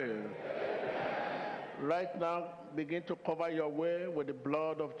we pray. Right now, begin to cover your way with the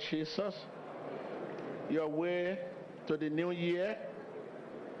blood of Jesus. Your way to the new year.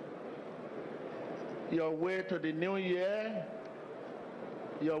 Your way to the new year.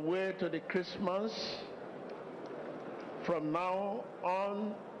 Your way to the Christmas. From now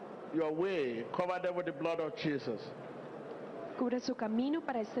on, your way, cover them with the blood of Jesus. cubra su camino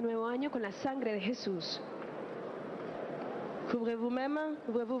para este nuevo año con la sangre de Jesús. Couvrez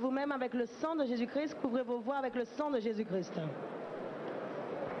vous-vous vous-même avec le sang de Jésus-Christ, couvrez vos voies avec le sang de Jésus-Christ.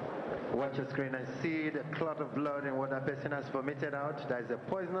 Watch your screen and see the clot of blood in what that person has vomited out. There is a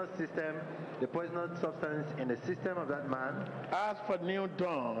poisonous system, the poisonous substance in the system of that man. Ask for new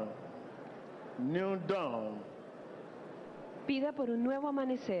dawn. New dawn. Pida por un nuevo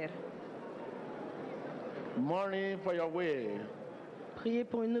amanecer. Money for your way. Priez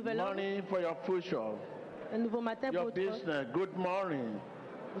pour une nouvelle ordre, Money for your future. Un nouveau matin pour Your business, good morning.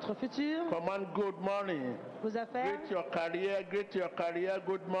 votre futur, Command good morning. vos affaires. Greet your career,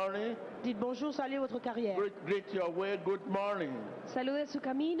 good morning. Dites bonjour, saluez votre carrière. Greet your way, good morning. Salude su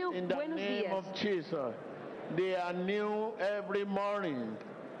camino, In the buenos name días. of Jesus. They are new every morning.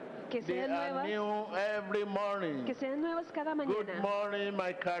 Que They sean are nuevas, new every morning. que sean nuevas cada Good mañana. morning,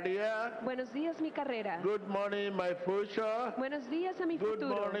 my career. Buenos días, mi carrera. Good morning, my future. Buenos días a mi Good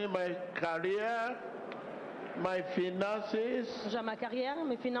futuro. morning, my career. My finances. Bonjour à ma carrière,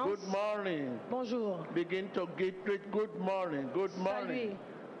 mes finances. Good morning. Bonjour. Begin to greet good morning. Good morning.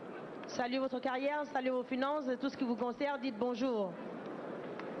 Saluez votre carrière, saluez vos finances, et tout ce qui vous concerne, dites bonjour.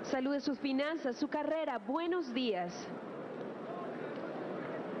 Salude sus finanzas, su carrera. Buenos días.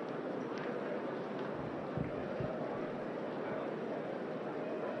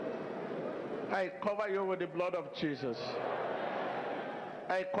 I cover you with the blood of Jesus.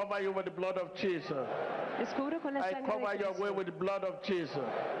 I cover you with the blood of Jesus. Les cubro con la I sangre cover de your way Cristo. with the blood of Jesus.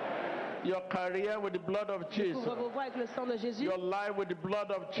 Your career with the blood of Jesus. Couvre vos voies avec le sang de Jésus. Your life with the blood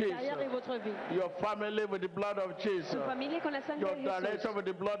of Jesus. Carrière et votre vie. Your family with the blood of Jesus. Su familia con la sangre Your de Jesús. direction with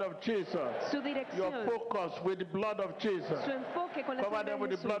the blood of Jesus. Su Your dirección. focus with the blood of Jesus. Su enfoque con la Cover sangre them de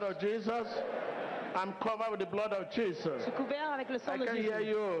with the blood Jesús. of Jesus. I'm covered with the blood of Jesus. Je suis couvert avec le sang I de can hear Jésus.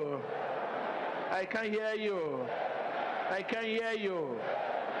 you. I can hear you. I can hear you.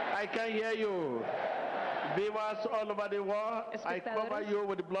 I can hear you. Viewers all over the world, I cover Espectadores. you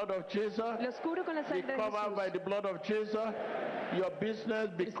with the blood of Jesus. Los cubro con la Be sangre de covered by Jesús. the blood of Jesus. Your business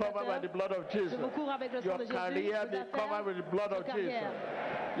be covered by the blood of Jesus. Je vous couvre avec le sang Your de Jésus. career Vos be affaires, covered with the blood of votre Jesus.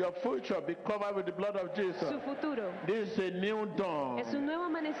 carrière. Your future be covered with the blood of Jesus. Su futuro. This is a new dawn. Es un nuevo A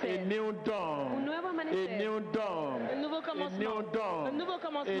amanecer. new dawn. Un nuevo A amanecer. new dawn. Un nouveau A commencement. new dawn. Un nouveau A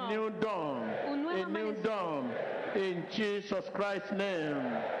commencement. new dawn. Un nuevo A new amanecer. dawn. In Jesus Christ's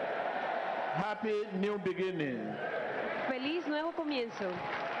name. Happy new beginning. Feliz nuevo comienzo.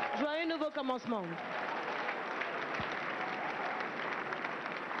 Joyeux nouveau commencement.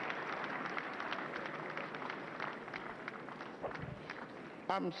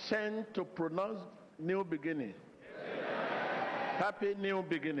 I'm sent to pronounce new beginning. Happy new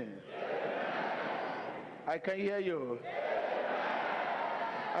beginning. I can hear you.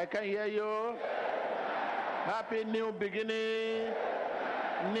 I can hear you. Happy new beginning.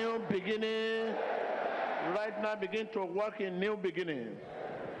 New beginning. Right now begin to work in new beginning.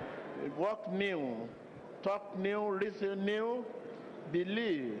 Walk new. Talk new. Listen new.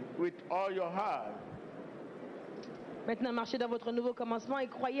 Believe with all your heart. Maintenant, marchez dans votre nouveau commencement et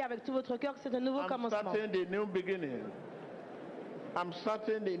croyez avec tout votre cœur que c'est un nouveau I'm commencement. starting the new beginning. I'm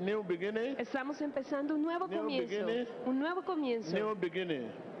starting the new beginning. Estamos empezando un nuevo New comienzo. beginning. Un nuevo comienzo. New beginning.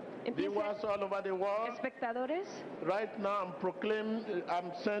 Empieza- Viewers all over the world. Espectadores, Right now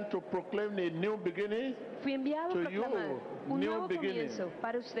I'm sent to proclaim a new beginning. fui enviado a To proclamar you, un new nuevo beginning. comienzo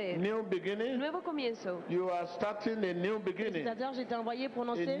para usted. New beginning. Nuevo comienzo. You are starting a new beginning. C'est-à-dire, j'ai été envoyé pour A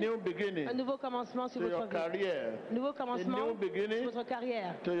annoncer new beginning un nouveau commencement sur to votre your vie. career, Nouveau commencement new beginning sur votre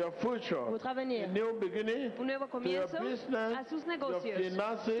carrière, to your future, votre a avenir. new beginning Un nuevo to your comienzo business, a sus your negocios,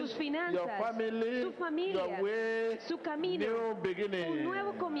 finances, sus finanzas, your family, su familia, your way, su camino. new beginning, Un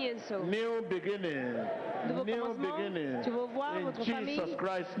nuevo comienzo. new beginning, Nouveau new commencement beginning, sur vos voies, in votre Jesus famille,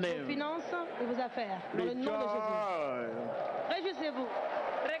 Christ's vos name. finances et vos affaires. Dans le nom de Jésus. Rejoice. Réjouissez-vous.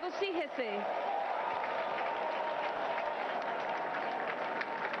 Regocíjese.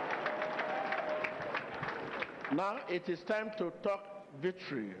 Now it is time to talk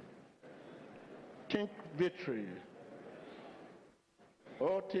victory. Think victory.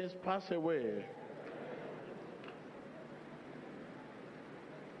 All things pass away.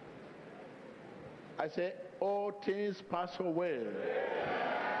 I say, all things pass away.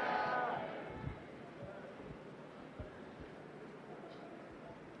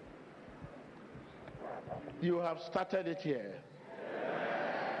 You have started it here.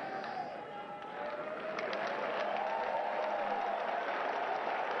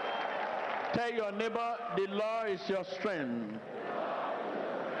 Tell your neighbor, the Lord is your strength.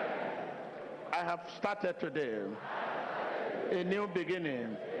 I have started today a new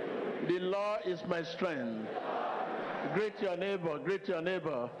beginning. The Lord is my strength. Greet your neighbor, greet your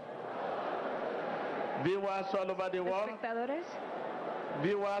neighbor. Viewers all over the world, Espectadores,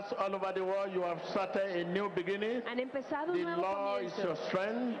 viewers all over the world, you have started a new beginning. han empezado un The nuevo Lord is your comienzo.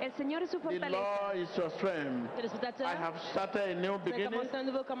 strength. El Señor es su The fortaleza. Lord is your strength. Téléspectateurs, I have started a new vous avez beginning. commencé un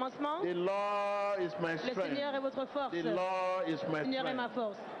nouveau commencement. The Lord is my Le Seigneur est strength. votre force. The Le Lord is my Seigneur est ma strength.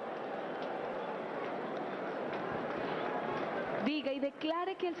 force. Diga y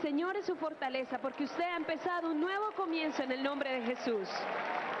declare que el Señor es su fortaleza porque usted ha empezado un nuevo comienzo en el nombre de Jesús.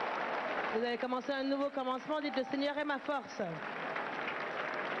 Vous allez commencer un nouveau commencement. Dites, le Seigneur est ma force.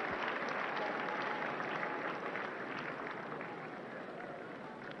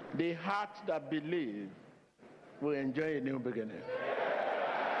 The heart that believes will enjoy a new beginning.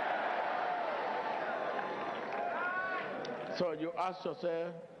 So you ask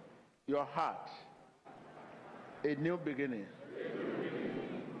yourself, your heart, a new beginning.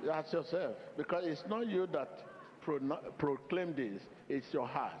 You ask yourself, because it's not you that proclaim this, it's your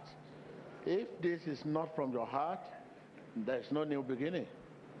heart. If this is not from your heart, there's no new beginning.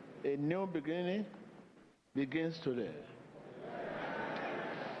 A new beginning begins today.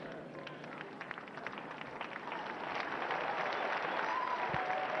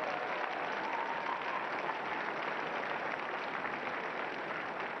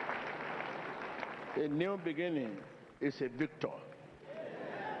 A new beginning is a victor.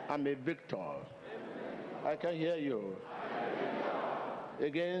 I'm a victor. I can hear you.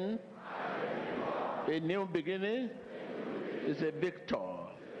 Again, a new beginning is a victor.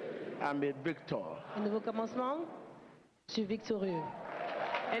 I'm a victor. Un nouveau commencement, je suis victorieux.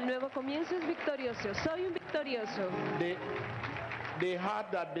 El nuevo comienzo es victorioso. Soy un victorioso. The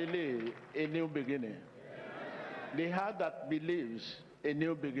heart that believes a new beginning. The heart that believes a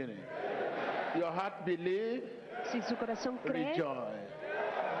new beginning. Your heart believes, Si su corazón cree, rejoice.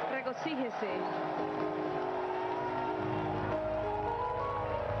 regocíjese.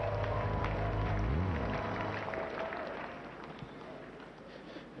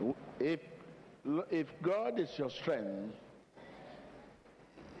 If God is your strength,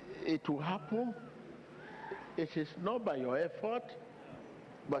 it will happen. It is not by your effort,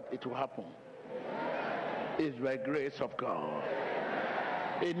 but it will happen. It's by grace of God.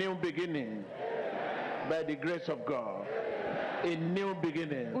 A new beginning by the grace of God. A new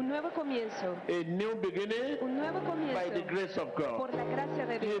beginning. Un nuevo comienzo. A new beginning Un nuevo by the comienzo. grace of God. Por la gracia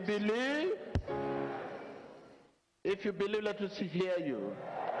de You Dios. believe? If you believe, let us hear you.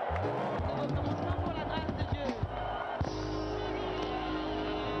 Nouveau commencement pour la grâce de Dieu.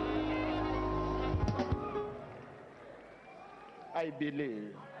 I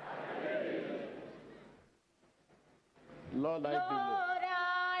believe. Lord, I believe. Lord,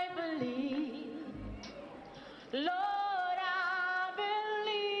 I believe. Lord, I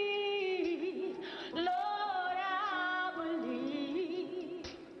believe. Lord, I believe.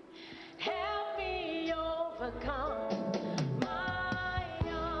 Help me overcome my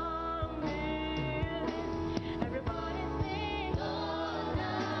unbelief. Everybody sing. Lord,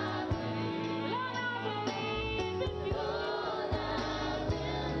 I believe. Lord, I believe in you. Lord, I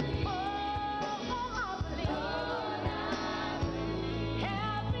believe. Oh, I believe. Lord, I believe.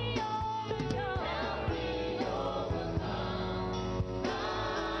 Help me overcome. Help me overcome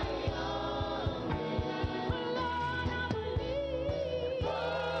my unbelief. Lord, I believe.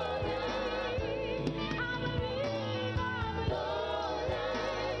 Lord, I believe. I believe. Lord, I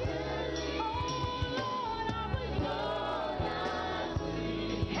believe. Oh, Lord, I believe. Lord, I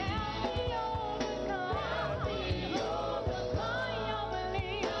believe. Help me overcome. Help me overcome my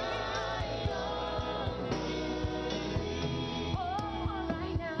unbelief. Oh,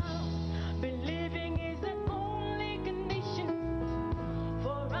 right now, believing is the only condition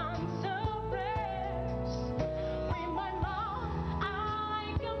for answer prayers. With my mouth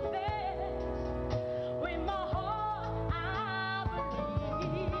I confess, with my heart I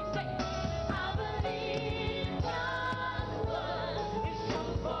believe. Say, I believe God's word is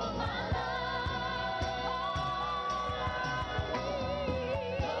true for my life. Oh, I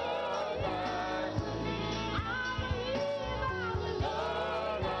believe. I believe.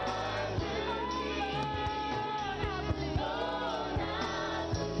 Lord, I believe. Lord, I believe. Lord,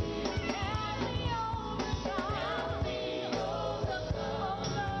 I believe. Help me overcome. Help me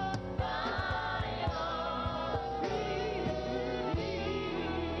overcome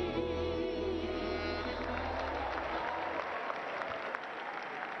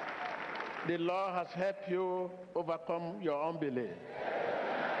The Lord has helped you overcome your unbelief.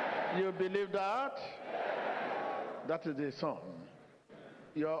 You believe that? That is the song.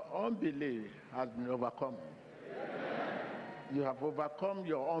 Your unbelief has been overcome. You have overcome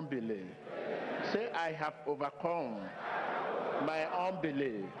your unbelief. Say, I have overcome my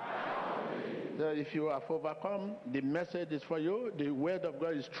unbelief. So if you have overcome, the message is for you. The word of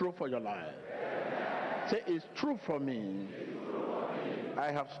God is true for your life. Say, it's true for me.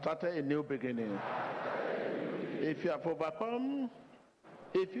 I have started a new beginning. If you have overcome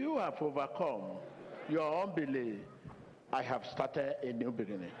your unbelief, I have started a new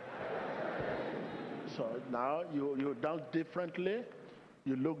beginning. So now you dance differently,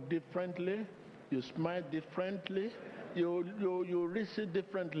 you look differently, you smile differently, you receive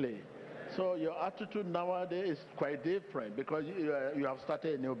differently. So your attitude nowadays is quite different because you have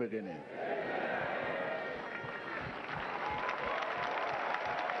started a new beginning.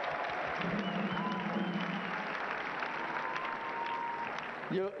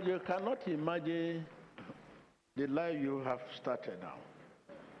 You cannot imagine the life you have started now.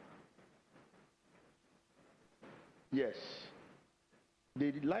 Yes,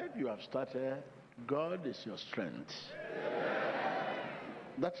 the life you have started, God is your strength.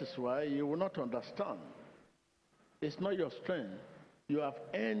 That is why you will not understand. It's not your strength. You have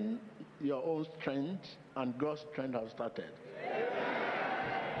earned your own strength, and God's strength has started.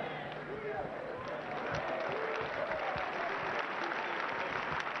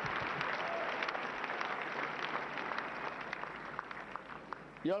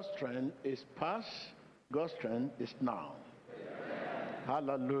 Your strength is past, God's strength is now.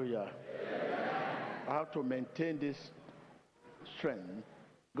 Hallelujah. How to maintain this strength,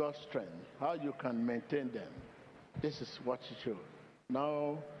 God's strength, how you can maintain them. This is what you should.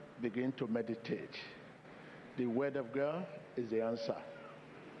 Now begin to meditate. The word of God is the answer.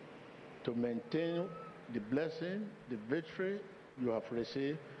 To maintain the blessing, the victory you have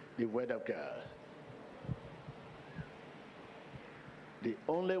received, the word of God. The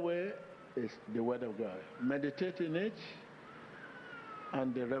only way is the word of God. Meditate in it,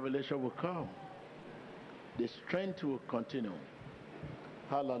 and the revelation will come. The strength will continue.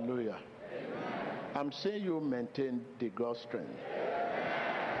 Hallelujah. I'm saying you maintain the God's strength.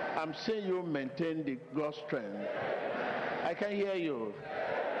 I'm saying you maintain the God's strength. I can hear you.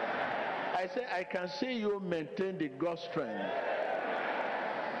 I say I can see you maintain the God's strength.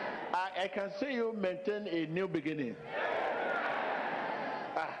 I can see you maintain a new beginning.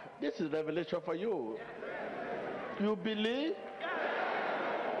 This is revelation for you. You believe?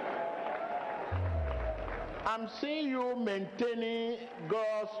 I'm seeing you maintaining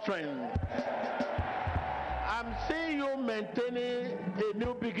God's strength. I'm seeing you maintaining a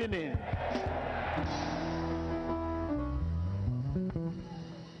new beginning.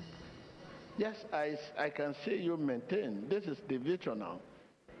 Yes, I can see you maintain. This is the victory now.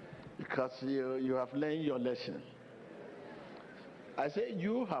 Because you have learned your lesson. I say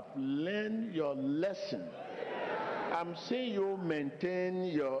you have learned your lesson. I'm seeing you maintain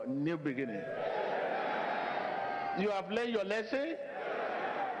your new beginning. You have learned your lesson?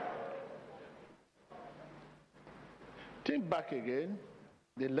 Think back again,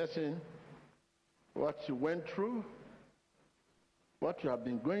 the lesson, what you went through, what you have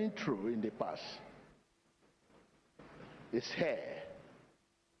been going through in the past. It's here.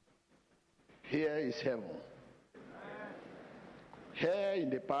 Here is heaven. Here in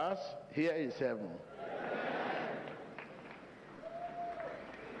the past, here is heaven.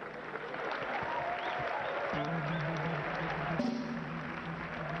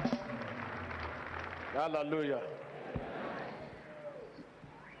 Hallelujah.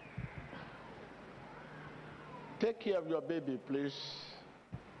 Take care of your baby, please.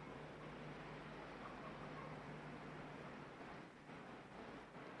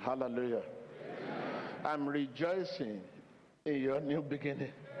 Hallelujah. I'm rejoicing in your new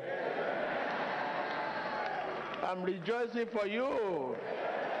beginning. I'm rejoicing for you.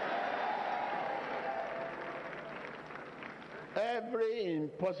 Every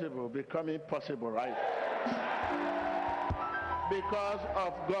impossible becoming possible, right? Because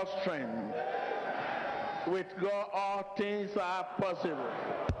of God's strength. With God, all things are possible.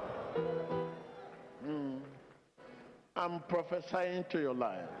 I'm prophesying to your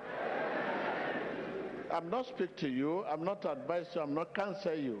life. I'm not speaking to you. I'm not advising you. I'm not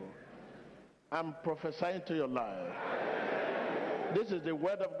counseling you. I'm prophesying to your life. This is the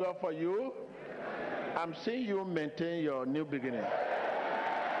word of God for you. I'm seeing you maintain your new beginning.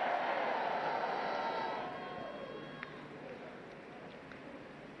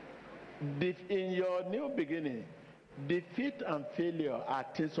 In your new beginning, defeat and failure are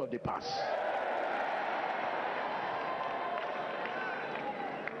things of the past.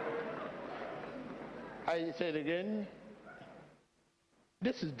 I say it again.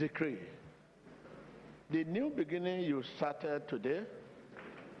 This is decree. The new beginning you started today,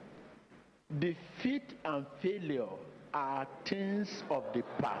 defeat and failure are things of the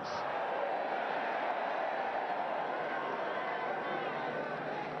past.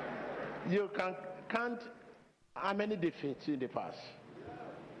 You can count how many defeats in the past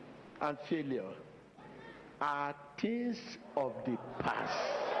and failure are things of the past.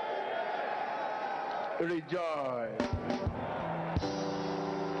 Rejoice.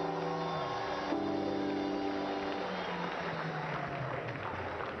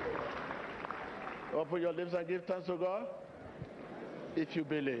 Open your lips and give thanks to God if you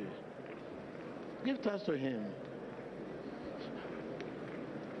believe. Give thanks to him.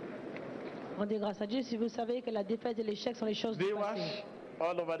 Rendez grâce à Dieu si vous savez que la défaite et l'échec sont les choses du Viewers passé.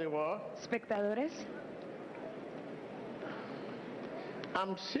 all over the world, Espectadores,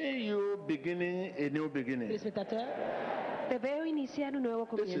 I'm seeing you beginning a new beginning. Téléspectateurs, te veo iniciar un nuevo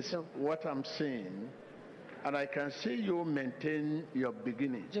This is comienzo. what I'm seeing, and I can see you maintain your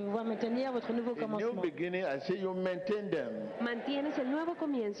beginning. je vous vois maintenir votre nouveau A new commencement. beginning, I see you maintain them Mantienes el nuevo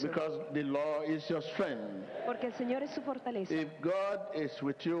comienzo because the Lord is your strength. porque el Señor es su fortaleza. If God is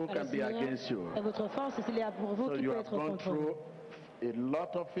with you, who Alors, can be Seigneur against you? est votre force et s'il est pour vous, So qui you peut have être gone contre vous? through a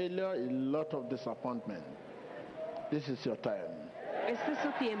lot of failure, a lot of disappointment. This is your time. Este es su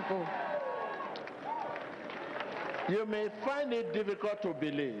tiempo. You may find it difficult to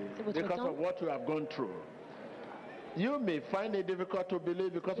believe C'est votre because temps. of what you have gone through. You may find it difficult to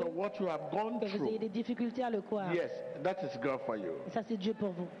believe because of what you have gone Que vous ayez through. des difficultés à le croire. Yes, that is God for you. Et ça, c'est Dieu pour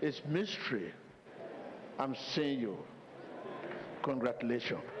vous. It's mystery. I'm seeing you.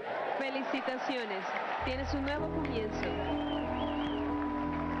 Congratulations. Felicitaciones. Tienes un nuevo comienzo.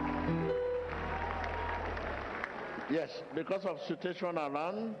 Yes, because of situation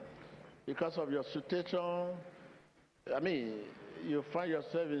around, because of your situation, I mean, you find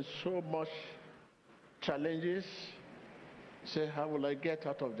yourself in so much challenges. Say, how will I get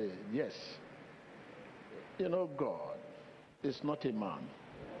out of this? Yes. You know, God is not a man.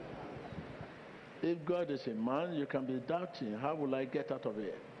 If God is a man, you can be doubting, how will I get out of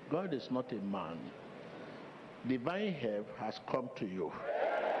it? God is not a man. Divine help has come to you.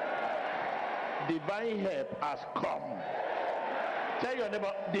 Divine help has come. Tell your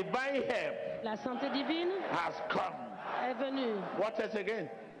neighbor, divine help La santé divine has come. est venue. What else again?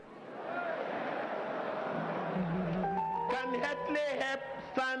 Can earthly help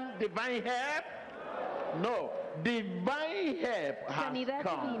stand divine help? No. Divine help has Sanidad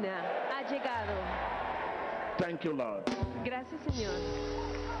come. divina ha llegado. Thank you, Lord. Gracias, Señor.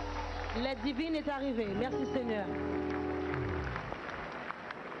 L'aide divine est arrivée. Merci Seigneur.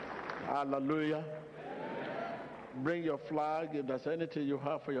 Hallelujah. Bring your flag. If there's anything you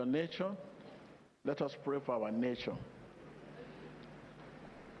have for your nation, let us pray for our nation.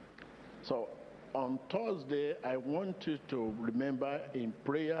 So on Thursday, I want you to remember in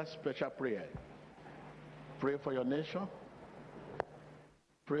prayer, special prayer. Pray for your nation.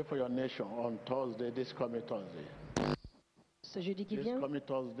 Pray for your nation on Thursday, this coming Thursday. Ce jeudi qui This vient, coming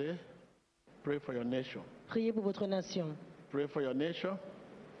Thursday, pray for your nation. priez pour votre nation. Pray for your nation.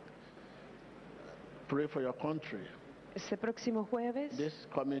 Pray for your country. Este próximo jueves, This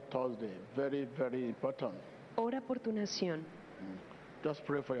coming Thursday, very, very important. ora por tu nación. Just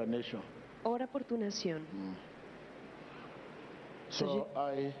pray for your nation. Ora por tu nación. So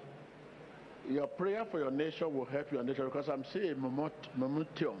your prayer for your nation will help your nation because I'm seeing a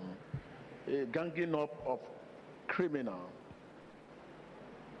momentum, a ganging up of criminal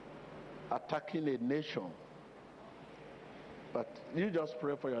attacking a nation. But you just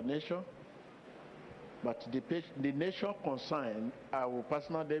pray for your nation. But the nation concerned, I will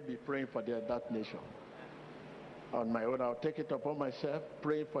personally be praying for that nation. On my own, I'll take it upon myself,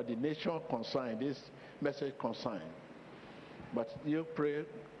 praying for the nation concerned, this message concerned. But you pray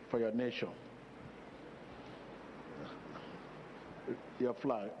for your nation. Your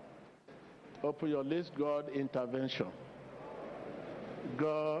flag. Open your list, God intervention.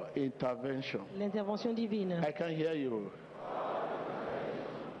 God intervention. L'intervention divine. I can hear you.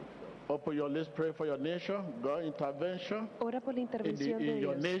 Open your list, pray for your nation. God intervention Ora por la intervención de in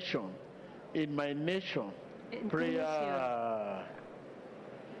your Dios. nation, in my nation. En tu Prayer. nación.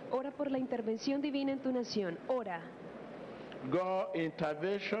 Ora por la intervención divina en tu nación. Ora. God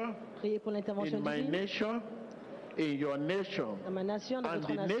intervention Priez pour l'intervention in my divine nation, in your nation, dans ma nation, dans and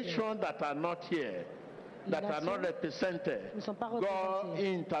votre the nation. nation that are not here, Les that are not nations represented. ne sont pas God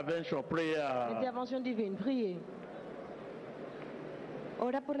représentées. intervention, prayer. Intervention divine, priez.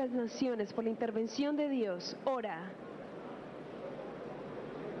 Ora por las naciones, por la intervención de Dios. Ora.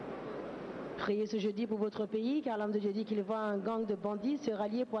 Priez ce jeudi pour votre pays, car l'homme de Dieu dit qu'il voit un gang de bandits se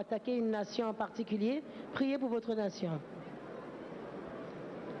rallier pour attaquer une nation en particulier. Priez pour votre nation.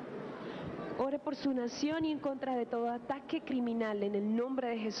 Ore por su nación y en contra de todo ataque criminal en el nombre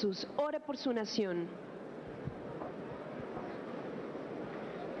de Jesús. Ore por su nación.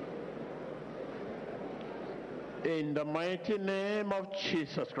 In the mighty name of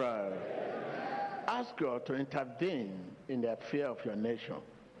Jesus Christ, ask God to intervene in the affair of your nation.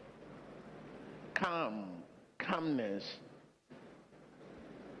 Calmness.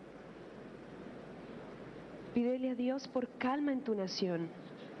 Pídele a Dios por calma en tu nación.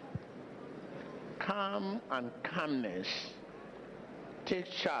 Calm and calmness. Take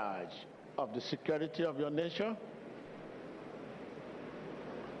charge of the security of your nation,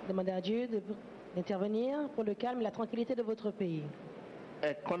 Demandez à Dieu d'intervenir pour le calme et la tranquillité de votre pays.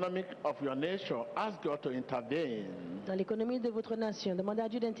 economic of your nation. Ask God to intervene. Dans l'économie de votre nation, demandez à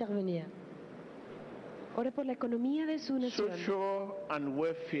Dieu d'intervenir. Ore por la economía de su nación, Social and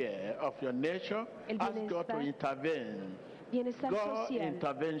welfare of your nation. El Ask God to bienestar- intervene. bienestar God social.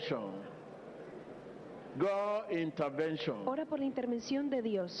 intervention. God intervention. Ora por la intervención de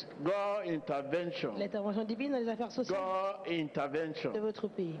Dios. God intervention. L'intervention divine dans les affaires sociales God de intervention. votre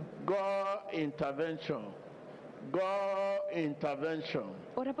pays. God intervention. God intervention.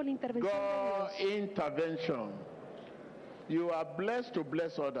 Ora por la intervención God de Dios. intervention. You are blessed to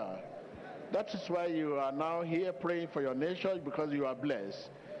bless others. That is why you are now here praying for your nation, because you are blessed.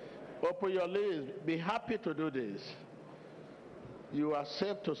 Open your lips. Be happy to do this. You are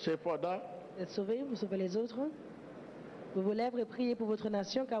saved to save others. Vous êtes sauvés, vous sauvez les autres. Vous vos lèvres et priez pour votre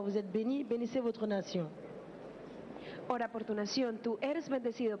nation, car vous êtes bénis. Bénissez votre nation. Ora por tu nación. Tú eres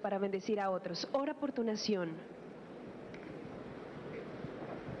bendecido para bendecir a otros. Ora por tu nación.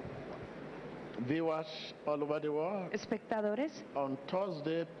 Viewers all over the world, Espectadores, on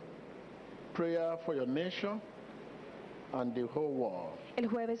Thursday, prayer for your nation and the whole world. el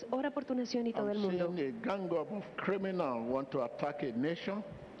jueves ora por tu nación y todo el I'm mundo. seeing a gang up of criminals want to attack a nation.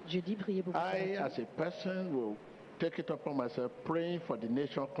 Jeudi, priez pour votre I, nation. as a person, will take it upon myself praying for the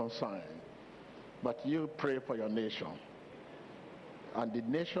nation concerned. But you pray for your nation. And the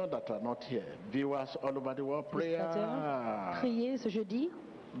nation that are not here, viewers all over the world, prayer. Spectateurs, priez ce jeudi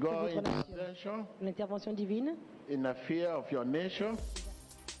pour God votre nation. intervention L'intervention divine, in the fear of your nation.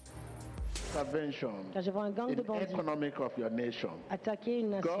 Intervention car je vois un gang de in bandits economic of your nation. attaquer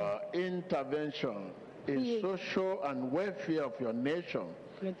une nation. God intervention in Priez. social and welfare of your nation.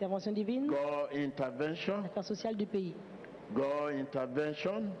 L'intervention divine, God intervention. l'affaire sociale du pays. God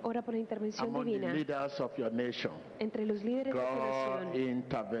intervention Ora por la intervención among the divina leaders of your nation. entre los líderes de tu God nación.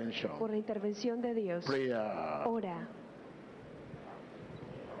 intervention. Por la intervención de Dios. Prayer. Ora.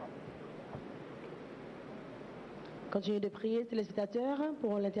 Continuez de prier, téléspectateurs,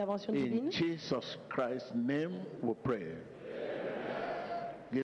 pour l'intervention In divine. Jesus Christ's name we pray.